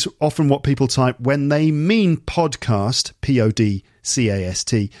 Postcard is often what people type when they mean podcast,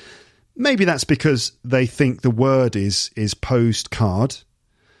 P-O-D-C-A-S-T. Maybe that's because they think the word is postcard.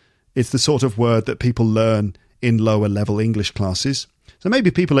 It's the sort of word that people learn in lower level English classes. So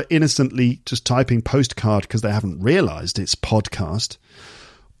maybe people are innocently just typing postcard because they haven't realised it's podcast.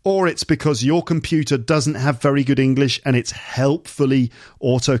 Or it's because your computer doesn't have very good English and it's helpfully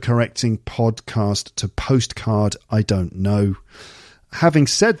autocorrecting podcast to postcard. I don't know. Having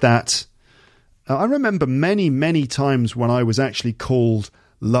said that, I remember many, many times when I was actually called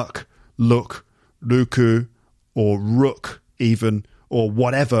luck, look, luku, or rook even, or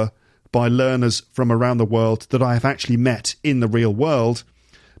whatever, by learners from around the world that I have actually met in the real world.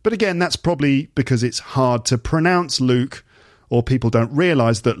 But again, that's probably because it's hard to pronounce Luke, or people don't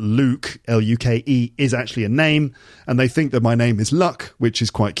realise that Luke, L-U-K-E, is actually a name, and they think that my name is Luck, which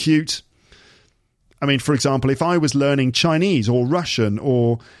is quite cute. I mean, for example, if I was learning Chinese or Russian,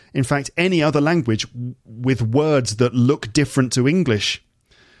 or in fact any other language with words that look different to English,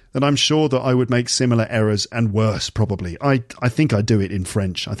 then I'm sure that I would make similar errors, and worse probably. I think I do it in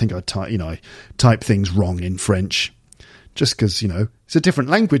French. I think I type things wrong in French, just because it's a different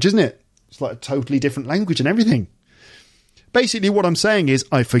language, isn't it? It's like a totally different language and everything. Basically, what I'm saying is,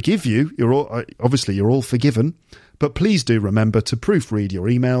 I forgive you. You're all forgiven, but please do remember to proofread your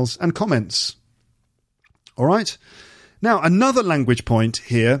emails and comments. All right. Now, another language point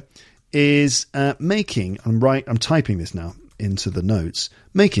here is making. I'm typing this now into the notes,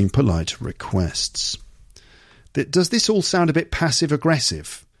 making polite requests. Does this all sound a bit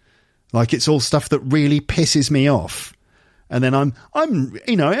passive-aggressive? Like it's all stuff that really pisses me off. And then I'm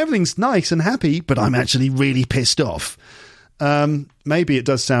everything's nice and happy, but I'm actually really pissed off. Maybe it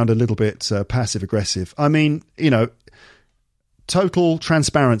does sound a little bit passive-aggressive. I mean, total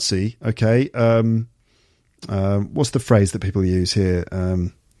transparency, okay? What's the phrase that people use here?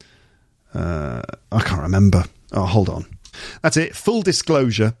 I can't remember. Oh, hold on. That's it. Full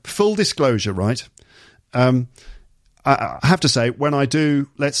disclosure, right? I have to say, when I do,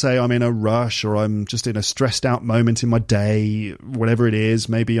 let's say I'm in a rush or I'm just in a stressed out moment in my day, whatever it is,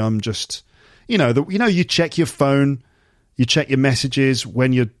 maybe I'm just, you check your phone, you check your messages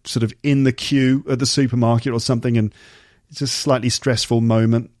when you're sort of in the queue at the supermarket or something, and it's a slightly stressful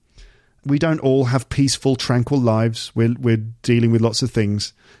moment. We don't all have peaceful, tranquil lives. We're dealing with lots of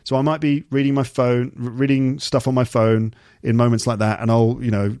things. So I might be reading stuff on my phone in moments like that, and I'll,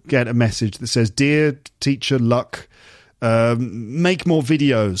 get a message that says, "Dear Teacher Luck, make more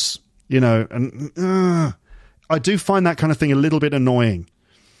videos." And I do find that kind of thing a little bit annoying.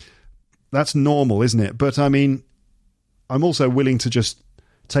 That's normal, isn't it? But I mean, I'm also willing to just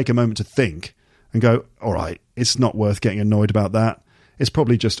take a moment to think and go, all right, it's not worth getting annoyed about that. It's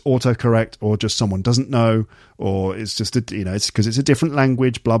probably just autocorrect, or just someone doesn't know, or it's just, it's because it's a different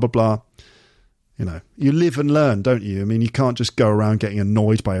language, blah, blah, blah. You live and learn, don't you? I mean, you can't just go around getting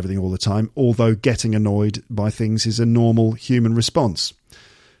annoyed by everything all the time, although getting annoyed by things is a normal human response.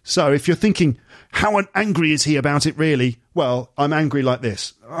 So if you're thinking, how angry is he about it really? Well, I'm angry like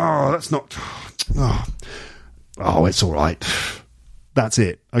this. Oh, that's not... Oh, it's all right. That's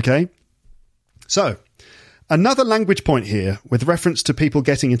it, okay? So... another language point here, with reference to people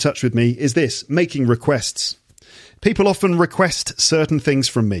getting in touch with me, is this: making requests. People often request certain things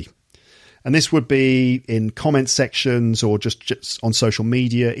from me. And this would be in comment sections or just on social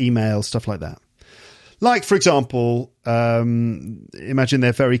media, email, stuff like that. Like, for example, imagine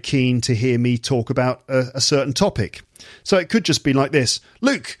they're very keen to hear me talk about a certain topic. So it could just be like this: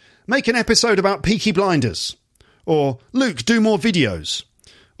 Luke, make an episode about Peaky Blinders. Or, Luke, do more videos.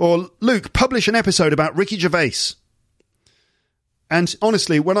 Or, Luke, publish an episode about Ricky Gervais. And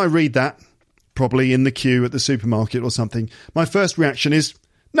honestly, when I read that, probably in the queue at the supermarket or something, my first reaction is,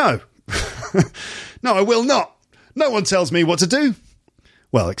 no. No, I will not. No one tells me what to do.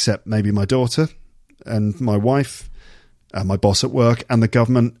 Well, except maybe my daughter and my wife and my boss at work and the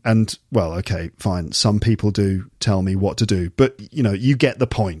government. And, well, okay, fine. Some people do tell me what to do. But, you get the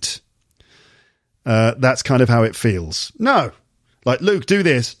point. That's kind of how it feels. No. Like, Luke, do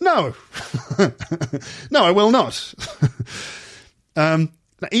this. No. No, I will not.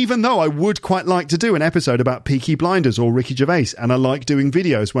 Even though I would quite like to do an episode about Peaky Blinders or Ricky Gervais, and I like doing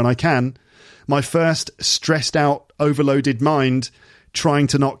videos when I can, my first stressed out, overloaded mind trying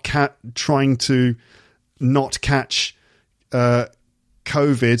to not catch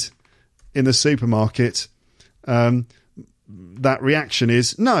COVID in the supermarket, that reaction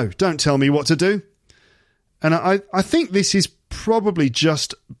is, no, don't tell me what to do. And I think this is probably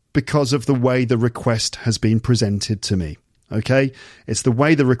just because of the way the request has been presented to me. Okay? It's the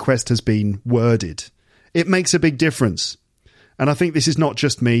way the request has been worded. It makes a big difference. And I think this is not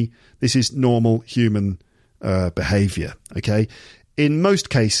just me. This is normal human behaviour. Okay? In most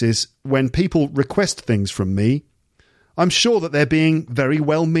cases, when people request things from me, I'm sure that they're being very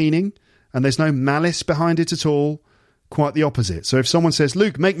well-meaning and there's no malice behind it at all. Quite the opposite. So if someone says,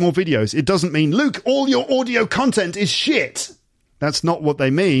 Luke, make more videos, it doesn't mean, Luke, all your audio content is shit. That's not what they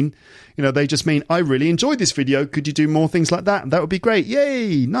mean. You know, they just mean, I really enjoyed this video. Could you do more things like that? That would be great.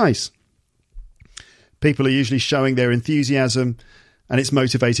 Yay, nice. People are usually showing their enthusiasm and it's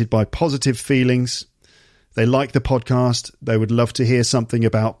motivated by positive feelings. They like the podcast. They would love to hear something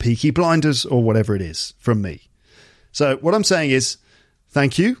about Peaky Blinders or whatever it is from me. So what I'm saying is,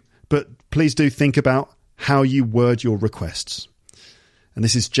 thank you, but please do think about how you word your requests. And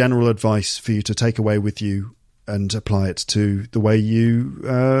this is general advice for you to take away with you and apply it to the way you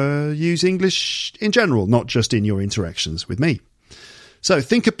use English in general, not just in your interactions with me. So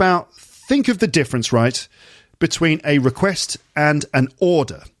think of the difference, right, between a request and an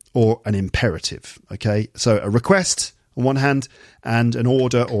order or an imperative. Okay, so a request on one hand and an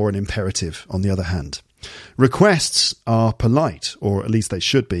order or an imperative on the other hand. Requests are polite, or at least they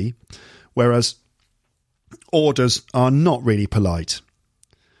should be, whereas orders are not really polite.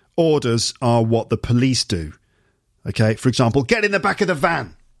 Orders are what the police do. Okay, for example, get in the back of the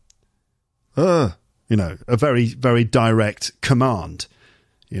van. You know, a very, very direct command.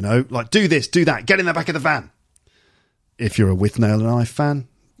 You know, like do this, do that, get in the back of the van. If you're a Withnail and I fan,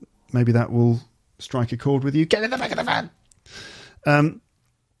 maybe that will strike a chord with you. Get in the back of the van.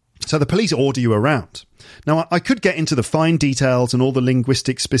 So the police order you around. Now, I could get into the fine details and all the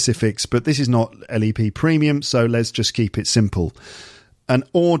linguistic specifics, but this is not LEP Premium, so let's just keep it simple. An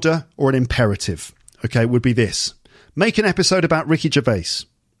order or an imperative, okay, would be this. Make an episode about Ricky Gervais.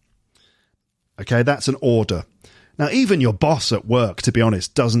 Okay, that's an order. Now, even your boss at work, to be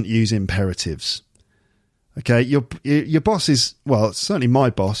honest, doesn't use imperatives. Okay, your boss is, well, certainly my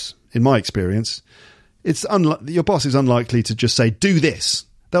boss, in my experience, your boss is unlikely to just say, do this.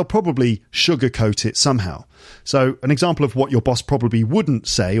 They'll probably sugarcoat it somehow. So an example of what your boss probably wouldn't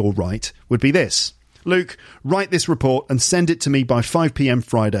say or write would be this. Luke, write this report and send it to me by 5 p.m.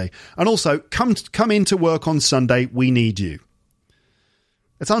 Friday. And also, come into work on Sunday. We need you.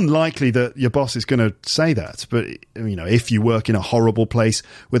 It's unlikely that your boss is going to say that. But, you know, if you work in a horrible place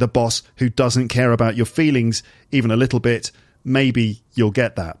with a boss who doesn't care about your feelings even a little bit, maybe you'll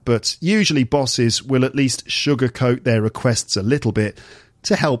get that. But usually bosses will at least sugarcoat their requests a little bit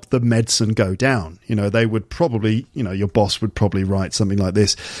to help the medicine go down. You know, they would probably, you know, your boss would probably write something like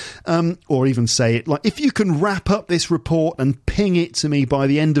this, or even say it like, if you can wrap up this report and ping it to me by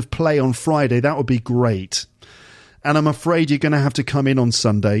the end of play on Friday, that would be great. And I'm afraid you're going to have to come in on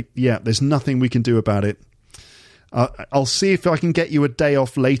Sunday. Yeah, there's nothing we can do about it. I'll see if I can get you a day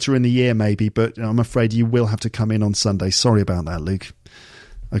off later in the year maybe, but I'm afraid you will have to come in on Sunday. Sorry about that, Luke.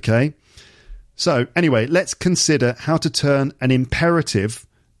 Okay. So anyway, let's consider how to turn an imperative,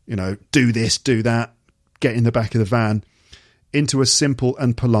 you know, do this, do that, get in the back of the van, into a simple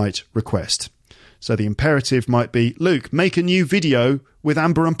and polite request. So the imperative might be, Luke, make a new video with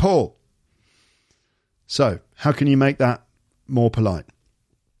Amber and Paul. So how can you make that more polite?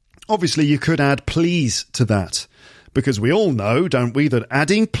 Obviously, you could add please to that, because we all know, don't we, that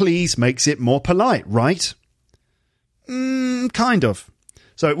adding please makes it more polite, right? Kind of.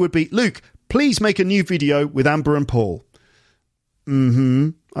 So it would be, Luke, please make a new video with Amber and Paul.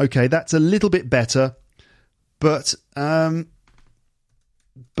 Okay, that's a little bit better. But adding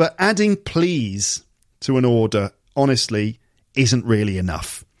please to an order, honestly, isn't really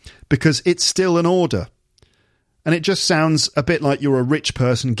enough. Because it's still an order. And it just sounds a bit like you're a rich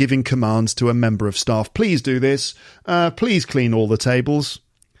person giving commands to a member of staff. Please do this. Please clean all the tables.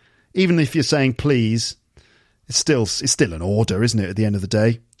 Even if you're saying please, it's still an order, isn't it, at the end of the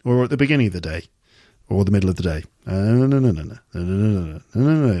day? Or at the beginning of the day, or the middle of the day. In the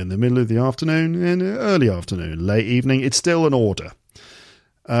middle of the afternoon, in the early afternoon, late evening, it's still an order.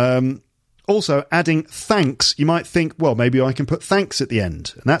 Also, adding thanks, you might think, well, maybe I can put thanks at the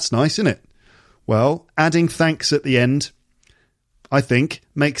end. And that's nice, isn't it? Well, adding thanks at the end, I think,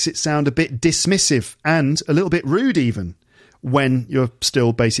 makes it sound a bit dismissive and a little bit rude even, when you're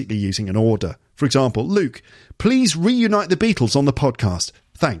still basically using an order. For example, Luke, please reunite the Beatles on the podcast.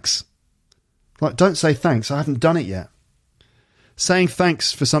 Thanks. Like, don't say thanks. I haven't done it yet. saying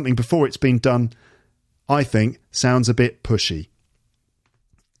thanks for something before it's been done, I think, sounds a bit pushy.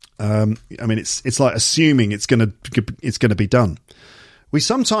 I mean, it's like assuming it's going to be done. We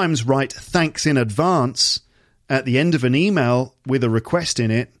sometimes write thanks in advance at the end of an email with a request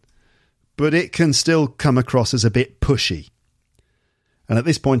in it, but it can still come across as a bit pushy. And at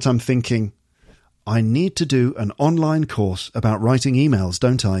this point, I'm thinking, I need to do an online course about writing emails,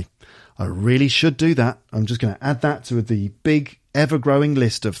 don't I? I really should do that. I'm just going to add that to the big, ever-growing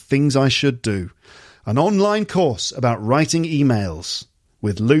list of things I should do. An online course about writing emails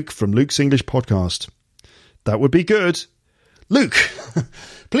with Luke from Luke's English Podcast. That would be good. Luke,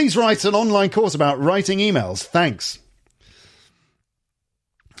 please write an online course about writing emails. Thanks.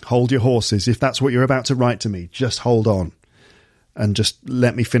 Hold your horses. If that's what you're about to write to me, just hold on and just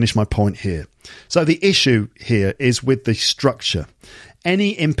let me finish my point here. So the issue here is with the structure.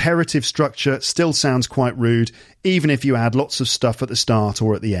 Any imperative structure still sounds quite rude, even if you add lots of stuff at the start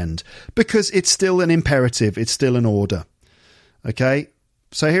or at the end, because it's still an imperative. It's still an order. Okay?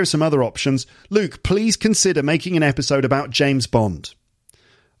 So here are some other options. Luke, please consider making an episode about James Bond.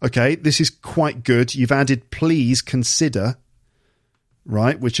 Okay, this is quite good. You've added please consider,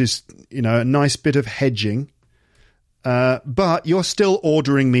 right, which is, a nice bit of hedging. But you're still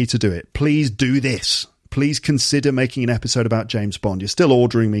ordering me to do it. Please do this. Please consider making an episode about James Bond. You're still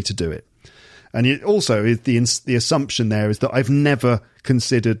ordering me to do it. And it also, the assumption there is that I've never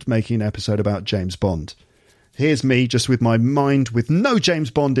considered making an episode about James Bond. Here's me just with my mind with no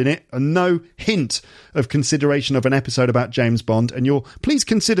James Bond in it and no hint of consideration of an episode about James Bond. And you're, please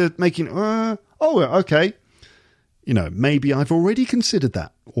consider making, okay. Maybe I've already considered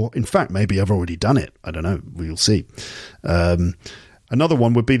that. Or in fact, maybe I've already done it. I don't know. We'll see. Another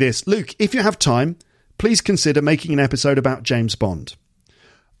one would be this. Luke, if you have time, please consider making an episode about James Bond.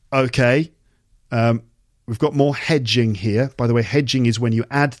 Okay. We've got more hedging here. By the way, hedging is when you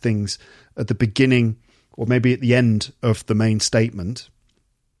add things at the beginning or maybe at the end of the main statement.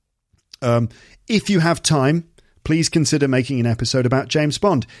 If you have time, please consider making an episode about James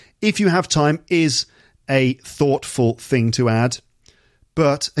Bond. If you have time is a thoughtful thing to add.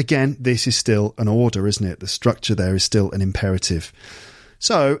 But again, this is still an order, isn't it? The structure there is still an imperative.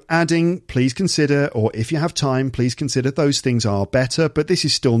 So adding, please consider, or if you have time, please consider, those things are better, but this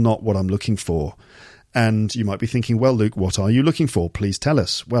is still not what I'm looking for. And you might be thinking, well, Luke, what are you looking for? Please tell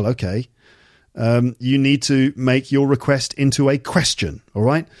us. Well, okay. You need to make your request into a question, all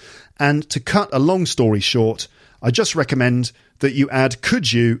right? And to cut a long story short, I just recommend that you add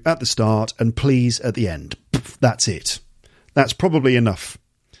could you at the start and please at the end. That's it. That's probably enough.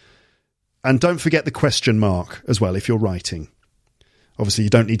 And don't forget the question mark as well if you're writing. Obviously, you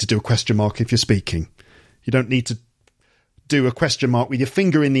don't need to do a question mark if you're speaking. You don't need to do a question mark with your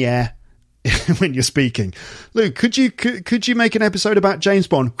finger in the air when you're speaking. Luke, could you make an episode about James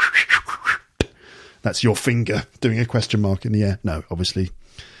Bond? That's your finger doing a question mark in the air. No, obviously.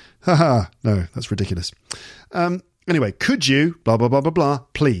 No, that's ridiculous. Anyway, could you, blah, blah, blah, blah, blah,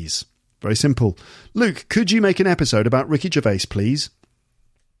 please. Very simple. Luke, could you make an episode about Ricky Gervais, please?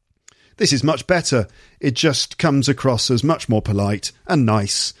 This is much better. It just comes across as much more polite and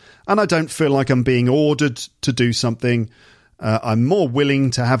nice. And I don't feel like I'm being ordered to do something. I'm more willing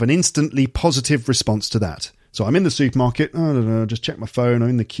to have an instantly positive response to that. So I'm in the supermarket. Oh, no, just check my phone. I'm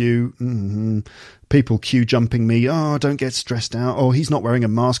in the queue. People queue jumping me. Oh, don't get stressed out. Oh, he's not wearing a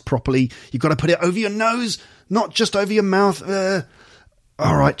mask properly. You've got to put it over your nose, not just over your mouth.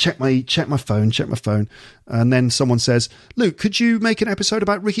 All right, check my phone. And then someone says, Luke, could you make an episode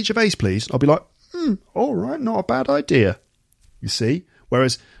about Ricky Gervais, please? I'll be like, all right, not a bad idea. You see?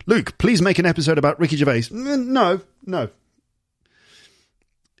 Whereas, Luke, please make an episode about Ricky Gervais. No.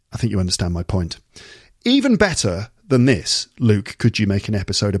 I think you understand my point. Even better than this, Luke, could you make an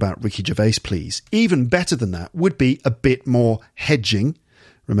episode about Ricky Gervais, please? Even better than that would be a bit more hedging.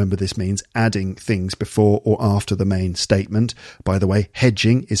 Remember, this means adding things before or after the main statement. By the way,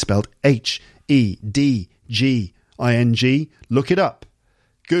 hedging is spelled Hedging. Look it up.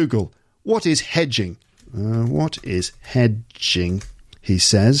 Google, what is hedging? What is hedging? He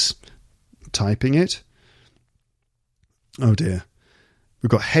says, typing it. Oh dear. We've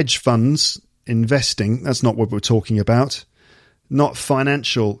got hedge funds, investing. That's not what we're talking about. Not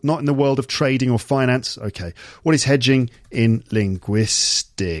financial, not in the world of trading or finance. Okay. What is hedging in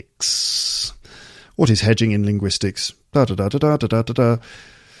linguistics? What is hedging in linguistics? What do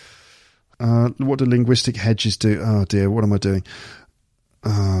linguistic hedges do? Oh dear, what am I doing?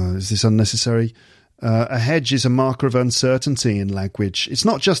 Is this unnecessary? A hedge is a marker of uncertainty in language. It's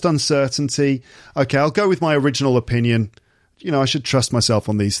not just uncertainty. Okay, I'll go with my original opinion. I should trust myself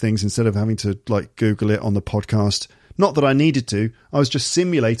on these things instead of having to Google it on the podcast. Not that I needed to. I was just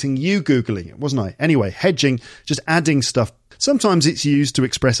simulating you Googling it, wasn't I? Anyway, hedging, just adding stuff. Sometimes it's used to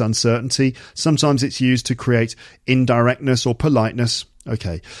express uncertainty. Sometimes it's used to create indirectness or politeness.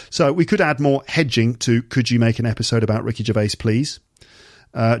 Okay, so we could add more hedging to could you make an episode about Ricky Gervais, please?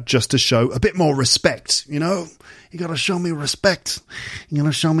 Just to show a bit more respect, you know? You got to show me respect. You got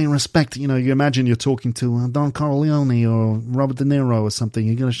to show me respect. You know, you imagine you're talking to Don Corleone or Robert De Niro or something.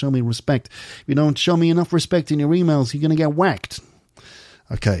 You got to show me respect. If you don't show me enough respect in your emails, you're going to get whacked.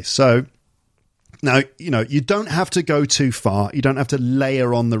 Okay, so now, you know, you don't have to go too far. You don't have to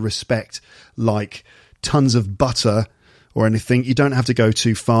layer on the respect like tons of butter or anything. You don't have to go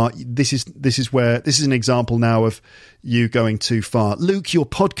too far. This is an example now of you going too far. Luke, your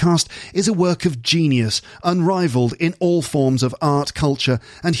podcast is a work of genius, unrivaled in all forms of art, culture,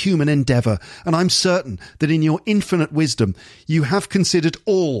 and human endeavour. And I'm certain that in your infinite wisdom, you have considered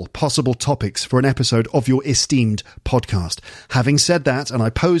all possible topics for an episode of your esteemed podcast. Having said that, and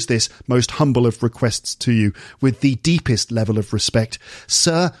I pose this most humble of requests to you with the deepest level of respect,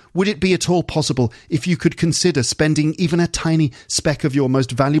 sir, would it be at all possible if you could consider spending even a tiny speck of your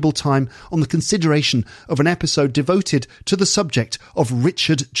most valuable time on the consideration of an episode devoted to the subject of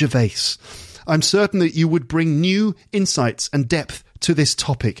Richard Gervais? I'm certain that you would bring new insights and depth to this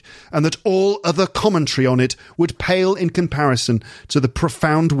topic, and that all other commentary on it would pale in comparison to the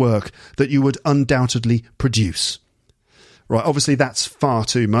profound work that you would undoubtedly produce. Right, obviously that's far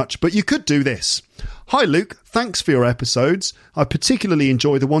too much, but you could do this. Hi Luke, thanks for your episodes. I particularly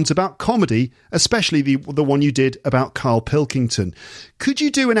enjoy the ones about comedy, especially the one you did about Carl Pilkington. Could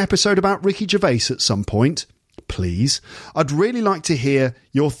you do an episode about Ricky Gervais at some point? Please. I'd really like to hear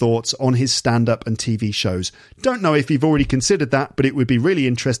your thoughts on his stand-up and TV shows. Don't know if you've already considered that, but it would be really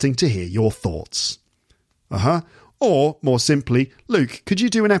interesting to hear your thoughts. Or, more simply, Luke, could you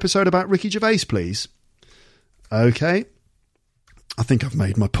do an episode about Ricky Gervais, please? Okay. I think I've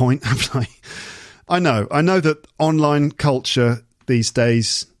made my point, haven't I? I know that online culture these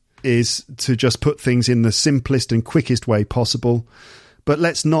days is to just put things in the simplest and quickest way possible. But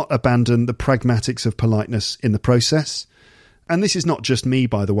let's not abandon the pragmatics of politeness in the process. And this is not just me,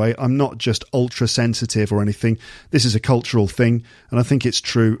 by the way. I'm not just ultra sensitive or anything. This is a cultural thing, and I think it's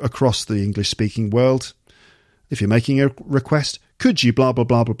true across the English-speaking world. If you're making a request, could you blah, blah,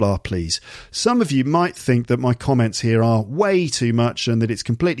 blah, blah, blah, please? Some of you might think that my comments here are way too much and that it's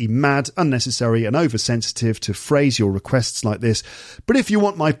completely mad, unnecessary and oversensitive to phrase your requests like this. But if you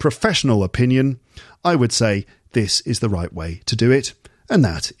want my professional opinion, I would say this is the right way to do it. And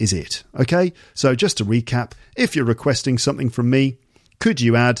that is it. Okay? So just to recap, if you're requesting something from me, could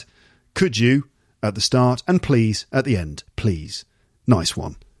you add, could you at the start and please at the end, please. Nice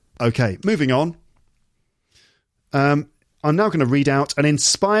one. Okay, moving on. I'm now going to read out an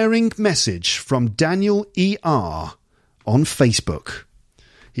inspiring message from Daniel E.R. on Facebook.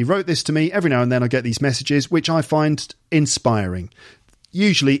 He wrote this to me. Every now and then I get these messages, which I find inspiring.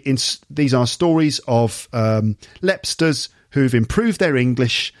 Usually these are stories of Lepsters who've improved their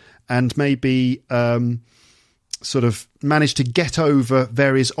English and maybe sort of managed to get over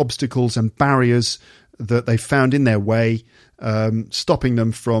various obstacles and barriers that they found in their way, stopping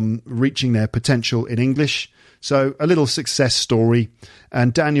them from reaching their potential in English. So a little success story.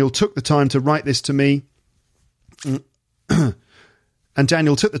 And Daniel took the time to write this to me. On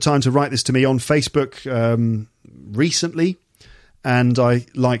Facebook recently. And I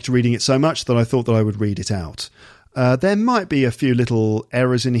liked reading it so much that I thought that I would read it out. There might be a few little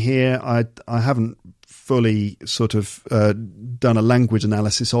errors in here. I haven't fully sort of done a language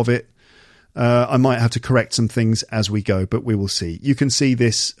analysis of it. I might have to correct some things as we go, but we will see. You can see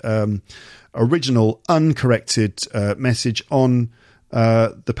this original uncorrected message on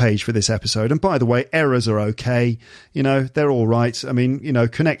the page for this episode. And by the way, errors are okay. You know, they're all right. I mean, you know,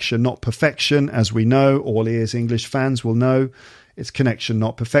 connection, not perfection, as we know. All ears English fans will know. It's connection,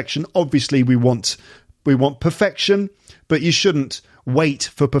 not perfection. Obviously, we want perfection, but you shouldn't wait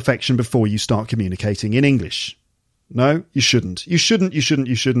for perfection before you start communicating in English. No, you shouldn't. You shouldn't.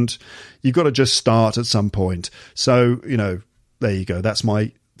 You've got to just start at some point. So, you know, there you go. That's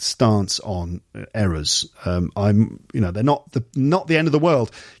my stance on errors. They're not the end of the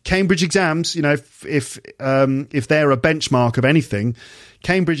world. Cambridge exams, you know, if they're a benchmark of anything,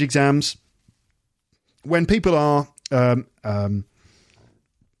 Cambridge exams, when people are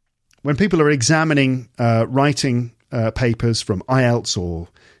examining writing papers from IELTS or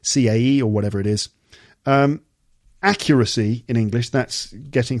CAE or whatever it is, accuracy in English, that's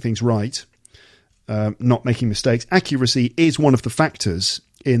getting things right, not making mistakes. Accuracy is one of the factors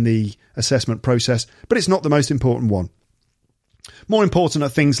in the assessment process, but it's not the most important one. More important are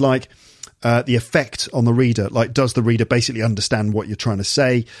things like the effect on the reader. Like, does the reader basically understand what you're trying to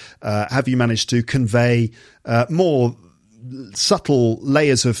say? Have you managed to convey more subtle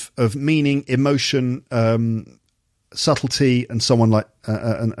layers of meaning, emotion, subtlety, and so on, like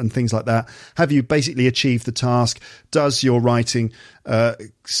and things like that? Have you basically achieved the task? Does your writing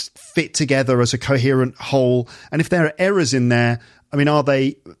fit together as a coherent whole? And if there are errors in there, I mean, are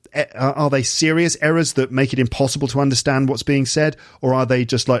they serious errors that make it impossible to understand what's being said, or are they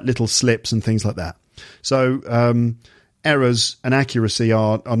just like little slips and things like that? So errors and accuracy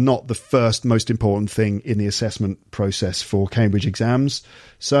are not the first most important thing in the assessment process for Cambridge exams.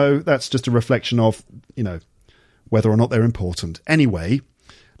 So that's just a reflection of, whether or not they're important. Anyway,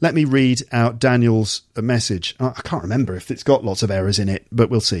 let me read out Daniel's message. I can't remember if it's got lots of errors in it, but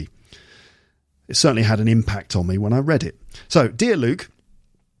we'll see. It certainly had an impact on me when I read it. So, dear Luke,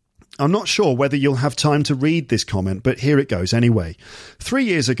 I'm not sure whether you'll have time to read this comment, but here it goes anyway. 3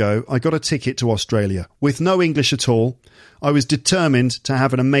 years ago, I got a ticket to Australia. With no English at all, I was determined to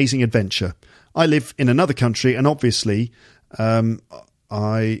have an amazing adventure. I live in another country, and obviously,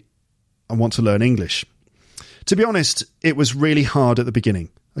 I want to learn English. To be honest, it was really hard at the beginning.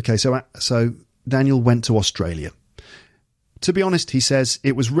 Okay, so Daniel went to Australia. To be honest, he says,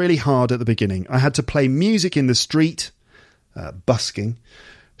 it was really hard at the beginning. I had to play music in the street, busking,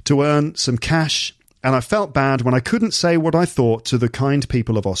 to earn some cash, and I felt bad when I couldn't say what I thought to the kind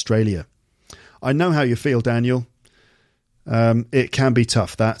people of Australia. I know how you feel, Daniel. It can be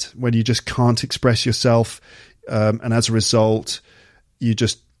tough, that, when you just can't express yourself, and as a result, you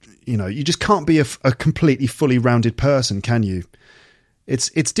just can't be a completely fully rounded person, can you?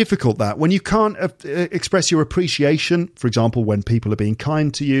 It's difficult, that when you can't express your appreciation, for example, when people are being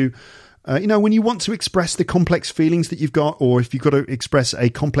kind to you, when you want to express the complex feelings that you've got, or if you've got to express a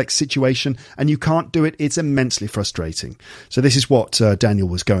complex situation and you can't do it, it's immensely frustrating. So this is what Daniel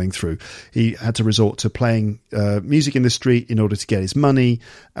was going through. He had to resort to playing music in the street in order to get his money,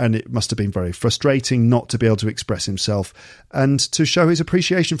 and it must have been very frustrating not to be able to express himself and to show his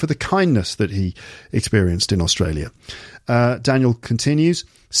appreciation for the kindness that he experienced in Australia. Daniel continues,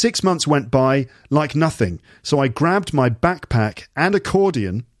 6 months went by like nothing, so I grabbed my backpack and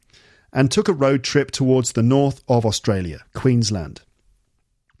accordion and took a road trip towards the north of Australia, Queensland.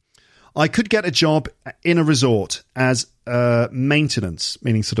 I could get a job in a resort as maintenance,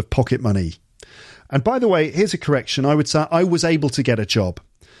 meaning sort of pocket money. And by the way, here's a correction. I would say I was able to get a job.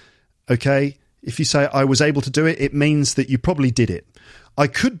 Okay? If you say I was able to do it, it means that you probably did it. I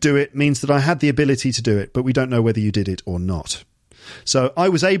could do it means that I had the ability to do it, but we don't know whether you did it or not. So I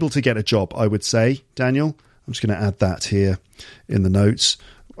was able to get a job, I would say, Daniel. I'm just going to add that here in the notes.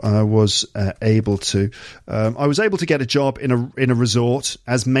 I was able to get a job in a resort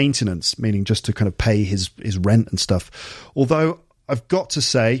as maintenance, meaning just to kind of pay his rent and stuff. Although I've got to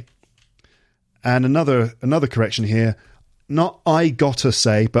say, and another correction here, not I gotta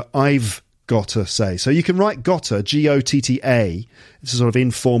say, but I've gotta say. So you can write gotta, G-O-T-T-A. It's a sort of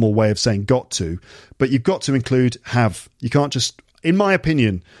informal way of saying got to, but you've got to include have. You can't just, in my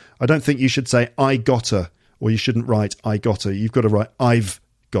opinion, I don't think you should say I gotta, or you shouldn't write I gotta. You've got to write I've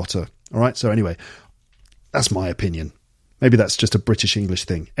gotta. All right. So anyway, that's my opinion. Maybe that's just a British English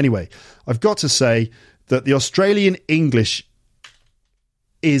thing. Anyway, I've got to say that the Australian English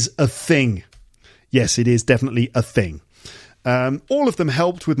is a thing. Yes, it is definitely a thing. All of them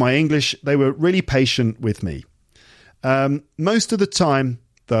helped with my English. They were really patient with me. Most of the time,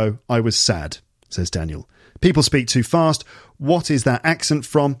 though, I was sad, says Daniel. People speak too fast. What is that accent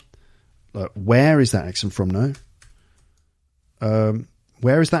from? Where is that accent from? No.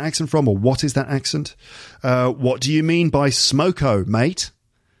 Where is that accent from, or what is that accent? What do you mean by smoko, mate?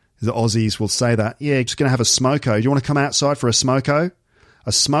 The Aussies will say that. Yeah, just going to have a smoko. Do you want to come outside for a smoko? A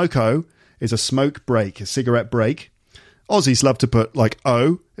smoko is a smoke break, a cigarette break. Aussies love to put like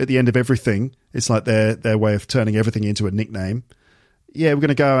O at the end of everything. It's like their way of turning everything into a nickname. Yeah, we're going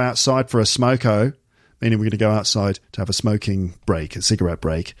to go outside for a smoko, meaning we're going to go outside to have a smoking break, a cigarette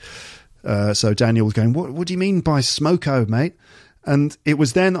break. So Daniel was going, what do you mean by smoko, mate? And it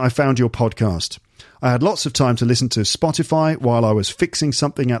was then I found your podcast. I had lots of time to listen to Spotify while I was fixing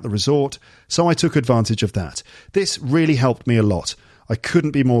something at the resort, so I took advantage of that. This really helped me a lot. I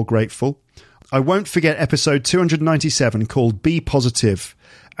couldn't be more grateful. I won't forget episode 297 called Be Positive,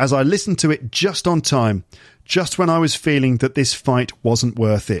 as I listened to it just on time, just when I was feeling that this fight wasn't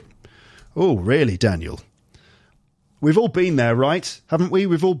worth it. Oh, really, Daniel? We've all been there, right? Haven't we?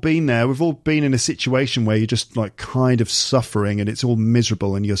 We've all been there. We've all been in a situation where you're just like kind of suffering and it's all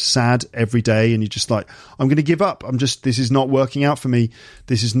miserable and you're sad every day and you're just like, I'm going to give up. This is not working out for me.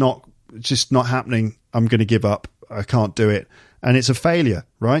 This is just not happening. I'm going to give up. I can't do it. And it's a failure,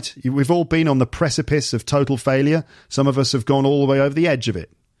 right? We've all been on the precipice of total failure. Some of us have gone all the way over the edge of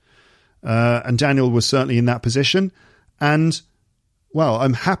it. And Daniel was certainly in that position. And, well,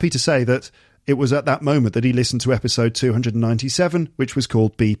 I'm happy to say that it was at that moment that he listened to episode 297, which was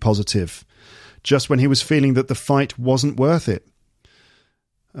called Be Positive, just when he was feeling that the fight wasn't worth it.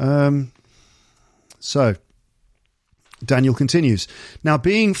 So, Daniel continues. Now,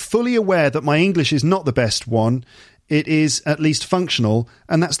 being fully aware that my English is not the best one, it is at least functional,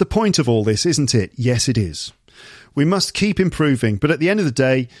 and that's the point of all this, isn't it? Yes, it is. We must keep improving, but at the end of the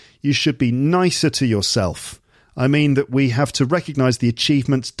day, you should be nicer to yourself. I mean that we have to recognise the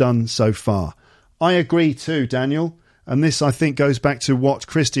achievements done so far. I agree too, Daniel, and this, I think, goes back to what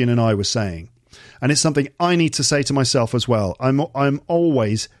Christian and I were saying. And it's something I need to say to myself as well. I'm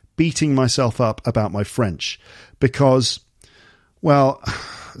always beating myself up about my French because, well,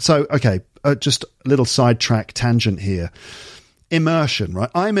 so, okay, just a little sidetrack tangent here. Immersion, right?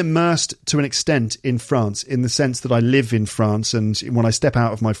 I'm immersed to an extent in France in the sense that I live in France, and when I step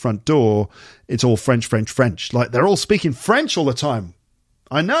out of my front door, it's all French, French, French. Like, they're all speaking French all the time.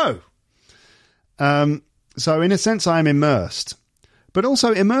 I know. So in a sense, I am immersed. But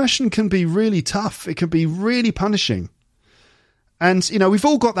also, immersion can be really tough. It can be really punishing. And, you know, we've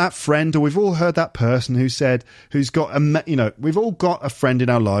all got that friend, or we've all heard that person who's got, we've all got a friend in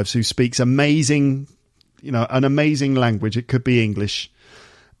our lives who speaks amazing, an amazing language. It could be English.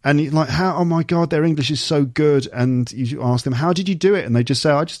 And you're like, oh my God, their English is so good. And you ask them, how did you do it? And they just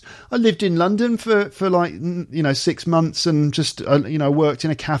say, I lived in London for 6 months and just, worked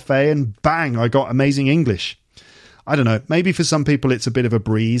in a cafe and bang, I got amazing English. I don't know. Maybe for some people it's a bit of a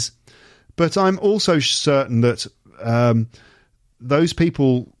breeze, but I'm also certain that, those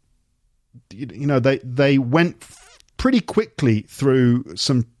people, they went pretty quickly through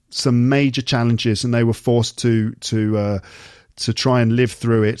some major challenges, and they were forced to try and live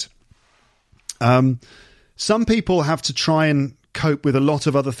through it. Some people have to try and cope with a lot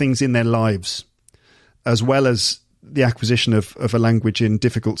of other things in their lives, as well as the acquisition of a language in a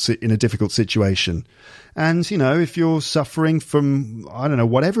difficult situation. And, if you're suffering from, I don't know,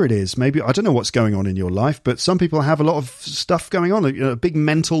 whatever it is, maybe, I don't know what's going on in your life, but some people have a lot of stuff going on, a big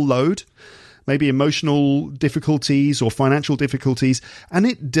mental load, maybe emotional difficulties or financial difficulties, and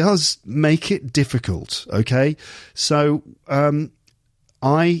it does make it difficult, okay? So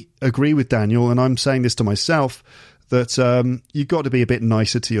I agree with Daniel, and I'm saying this to myself, that you've got to be a bit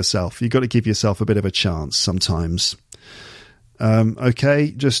nicer to yourself. You've got to give yourself a bit of a chance sometimes.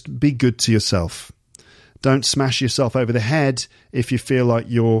 Okay, just be good to yourself. Don't smash yourself over the head if you feel like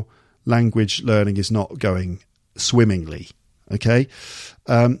your language learning is not going swimmingly. Okay,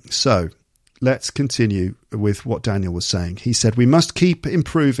 so let's continue with what Daniel was saying. He said, we must keep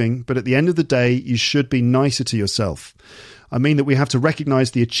improving, but at the end of the day, you should be nicer to yourself. I mean that we have to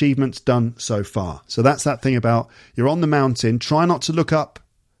recognise the achievements done so far. So that's that thing about you're on the mountain. Try not to look up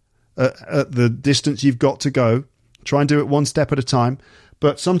at the distance you've got to go. Try and do it one step at a time.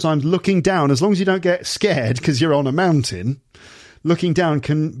 But sometimes looking down, as long as you don't get scared because you're on a mountain, looking down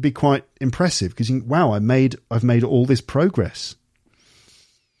can be quite impressive because you think, wow, I've made all this progress.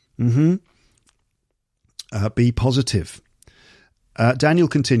 Be positive. Daniel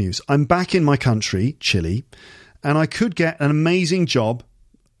continues, I'm back in my country, Chile, and I could get an amazing job.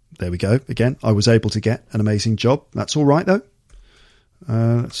 There we go. Again, I was able to get an amazing job. That's all right, though.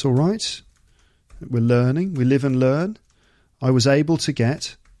 That's all right. We're learning. We live and learn. I was able to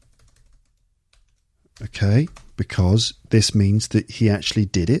get... Okay, because this means that he actually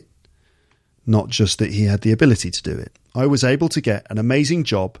did it, not just that he had the ability to do it. I was able to get an amazing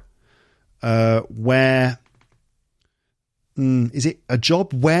job where... is it a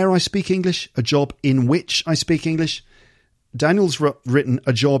job where I speak English? A job in which I speak English? Daniel's written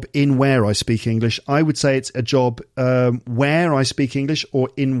a job in where I speak English. I would say it's a job where I speak English or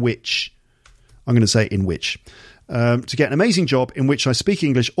in which. I'm going to say in which. To get an amazing job in which I speak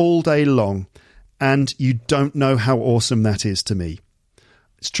English all day long. And you don't know how awesome that is to me.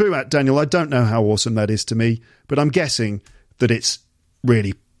 It's true, Daniel, I don't know how awesome that is to me, but I'm guessing that it's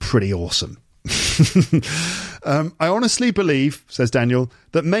really pretty awesome. I honestly believe, says Daniel,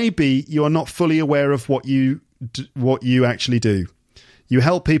 that maybe you are not fully aware of what you actually do. You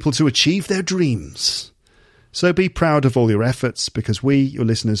help people to achieve their dreams. So be proud of all your efforts, because we, your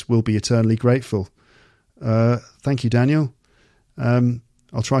listeners, will be eternally grateful. Thank you, Daniel.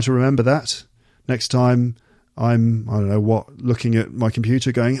 I'll try to remember that next time I'm, I don't know what, looking at my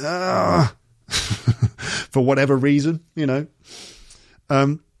computer going, for whatever reason,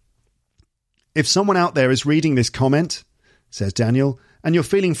 If someone out there is reading this comment, says Daniel, and you're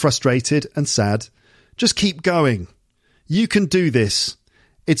feeling frustrated and sad, Just keep going. You can do this.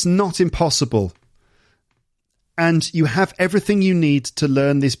 It's not impossible. And you have everything you need to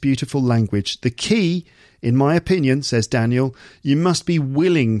learn this beautiful language. The key, in my opinion, says Daniel, you must be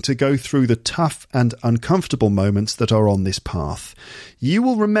willing to go through the tough and uncomfortable moments that are on this path. You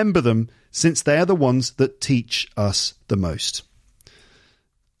will remember them since they are the ones that teach us the most.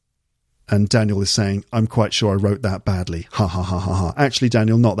 And Daniel is saying, I'm quite sure I wrote that badly. Ha ha ha ha ha. Actually,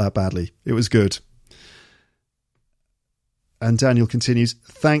 Daniel, not that badly. It was good. And Daniel continues,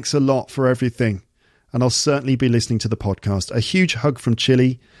 thanks a lot for everything. And I'll certainly be listening to the podcast. A huge hug from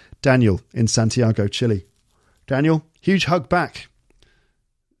Chile. Daniel in Santiago, Chile. Daniel, huge hug back.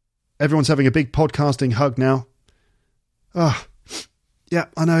 Everyone's having a big podcasting hug now. Ah, yeah,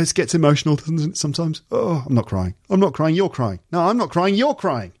 I know it gets emotional, doesn't it, sometimes? Oh, I'm not crying. I'm not crying, you're crying. No, I'm not crying, you're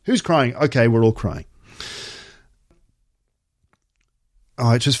crying. Who's crying? Okay, we're all crying.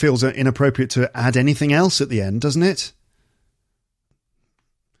 Oh, it just feels inappropriate to add anything else at the end, doesn't it?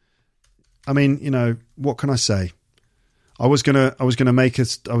 I mean, you know, what can I say? I was gonna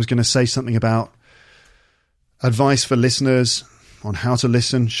say something about advice for listeners on how to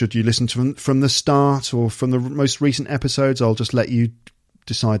listen. Should you listen from the start or from the most recent episodes? I'll just let you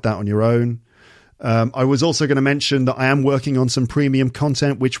decide that on your own. I was also going to mention that I am working on some premium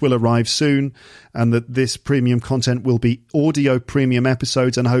content which will arrive soon, and that this premium content will be audio premium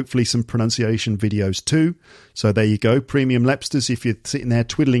episodes and hopefully some pronunciation videos too. So there you go, Premium Lepsters. If you're sitting there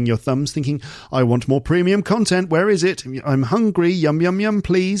twiddling your thumbs thinking, I want more premium content, where is it? I'm hungry, yum yum yum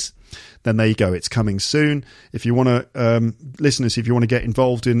please. Then there you go, it's coming soon. If you want to, listeners, if you want to get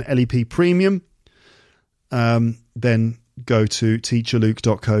involved in LEP Premium, then go to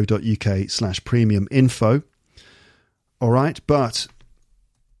teacherluke.co.uk/premium info. All right. But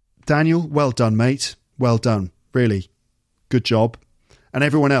Daniel, well done, mate. Well done. Really good job. And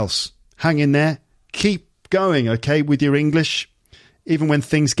everyone else, hang in there. Keep going. Okay. With your English, even when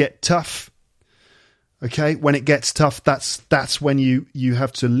things get tough. Okay. When it gets tough, that's when you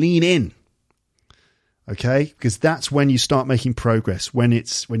have to lean in. Okay. Because that's when you start making progress. When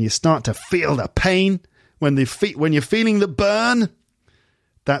you start to feel the pain, when you're feeling the burn,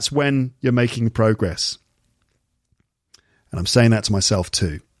 that's when you're making progress. And I'm saying that to myself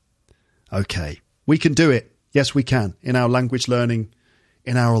too. Okay, we can do it. Yes, we can. In our language learning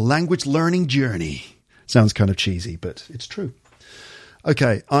journey. Sounds kind of cheesy, but it's true.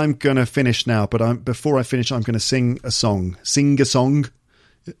 Okay, I'm going to finish now, but before I finish, I'm going to sing a song.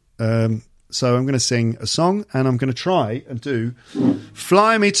 So I'm going to sing a song, and I'm going to try and do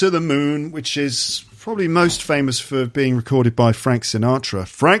Fly Me to the Moon, which is probably most famous for being recorded by Frank Sinatra.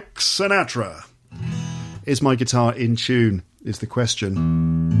 Frank Sinatra! Is my guitar in tune, is the question.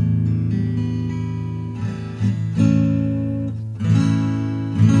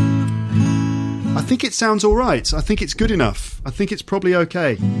 I think it sounds all right. I think it's good enough. I think it's probably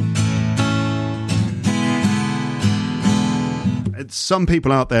okay. It's some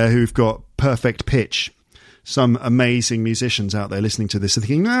people out there who've got perfect pitch. Some amazing musicians out there listening to this are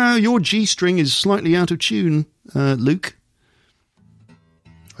thinking, no, your G string is slightly out of tune, Luke.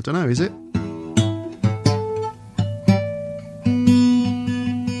 I don't know, is it?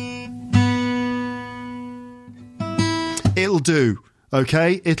 It'll do,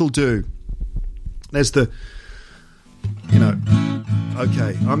 okay? It'll do. There's the,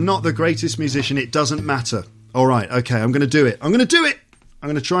 okay, I'm not the greatest musician, it doesn't matter. All right, okay, I'm going to do it. I'm going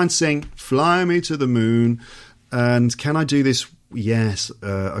to try and sing Fly Me to the Moon. And can I do this? Yes.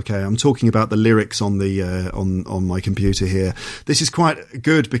 Okay, I'm talking about the lyrics on the on my computer here. This is quite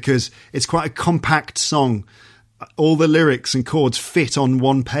good because it's quite a compact song. All the lyrics and chords fit on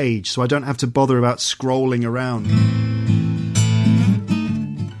one page, so I don't have to bother about scrolling around.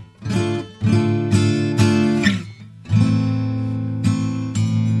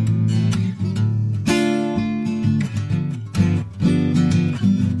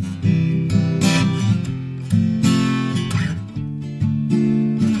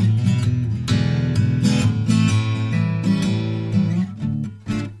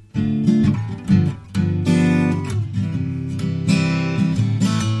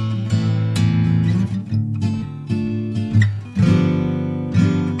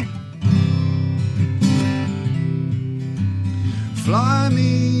 Fly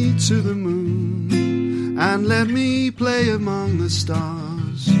me to the moon and let me play among the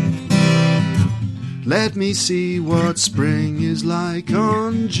stars. Let me see what spring is like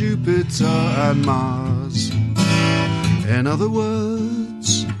on Jupiter and Mars. In other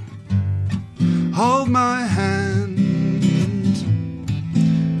words, hold my hand.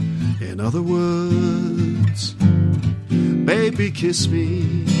 In other words, baby, kiss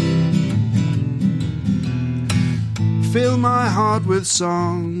me. Fill my heart with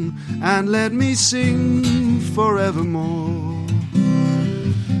song and let me sing forevermore.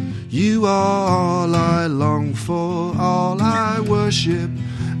 You are all I long for, all I worship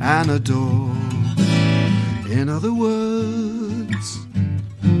and adore. In other words,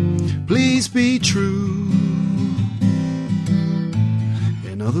 please be true.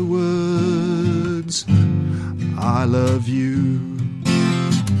 In other words, I love you.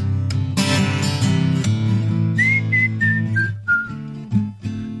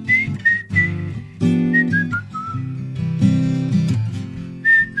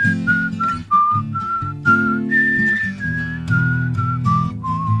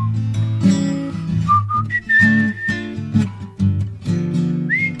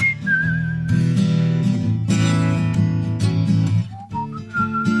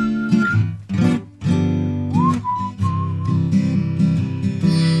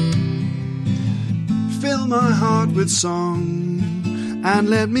 My heart with song and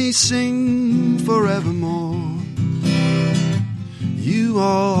let me sing forevermore. You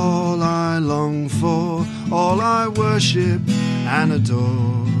are all I long for, all I worship and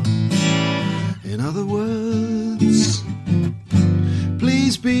adore. In other words,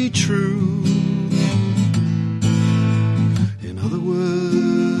 please be true. In other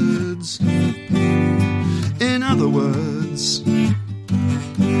words,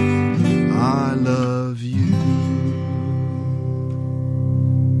 I love you.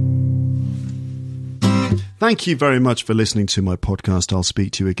 Thank you very much for listening to my podcast. I'll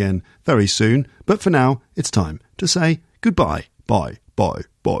speak to you again very soon. But for now, it's time to say goodbye. Bye, bye,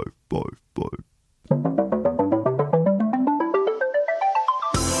 bye, bye, bye.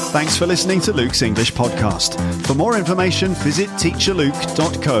 Thanks for listening to Luke's English Podcast. For more information, visit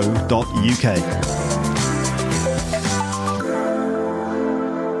teacherluke.co.uk.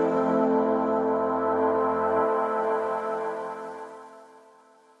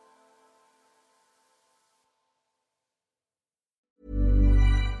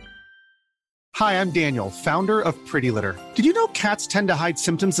 Hi, I'm Daniel, founder of Pretty Litter. Did you know cats tend to hide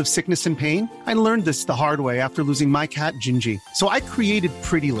symptoms of sickness and pain? I learned this the hard way after losing my cat, Gingy. So I created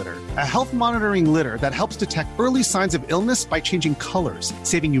Pretty Litter, a health monitoring litter that helps detect early signs of illness by changing colors,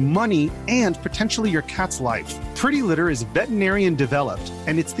 saving you money and potentially your cat's life. Pretty Litter is veterinarian developed,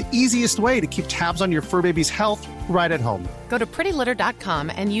 and it's the easiest way to keep tabs on your fur baby's health right at home. Go to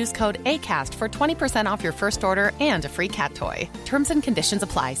prettylitter.com and use code ACAST for 20% off your first order and a free cat toy. Terms and conditions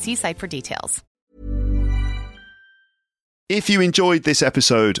apply. See site for details. If you enjoyed this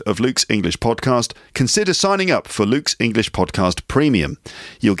episode of Luke's English Podcast, consider signing up for Luke's English Podcast Premium.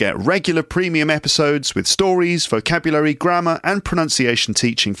 You'll get regular premium episodes with stories, vocabulary, grammar and pronunciation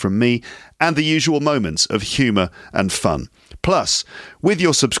teaching from me and the usual moments of humour and fun. Plus, with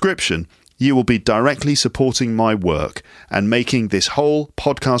your subscription, you will be directly supporting my work and making this whole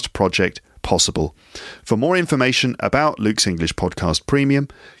podcast project possible. For more information about Luke's English Podcast Premium,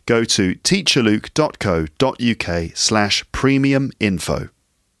 go to teacherluke.co.uk/premium info.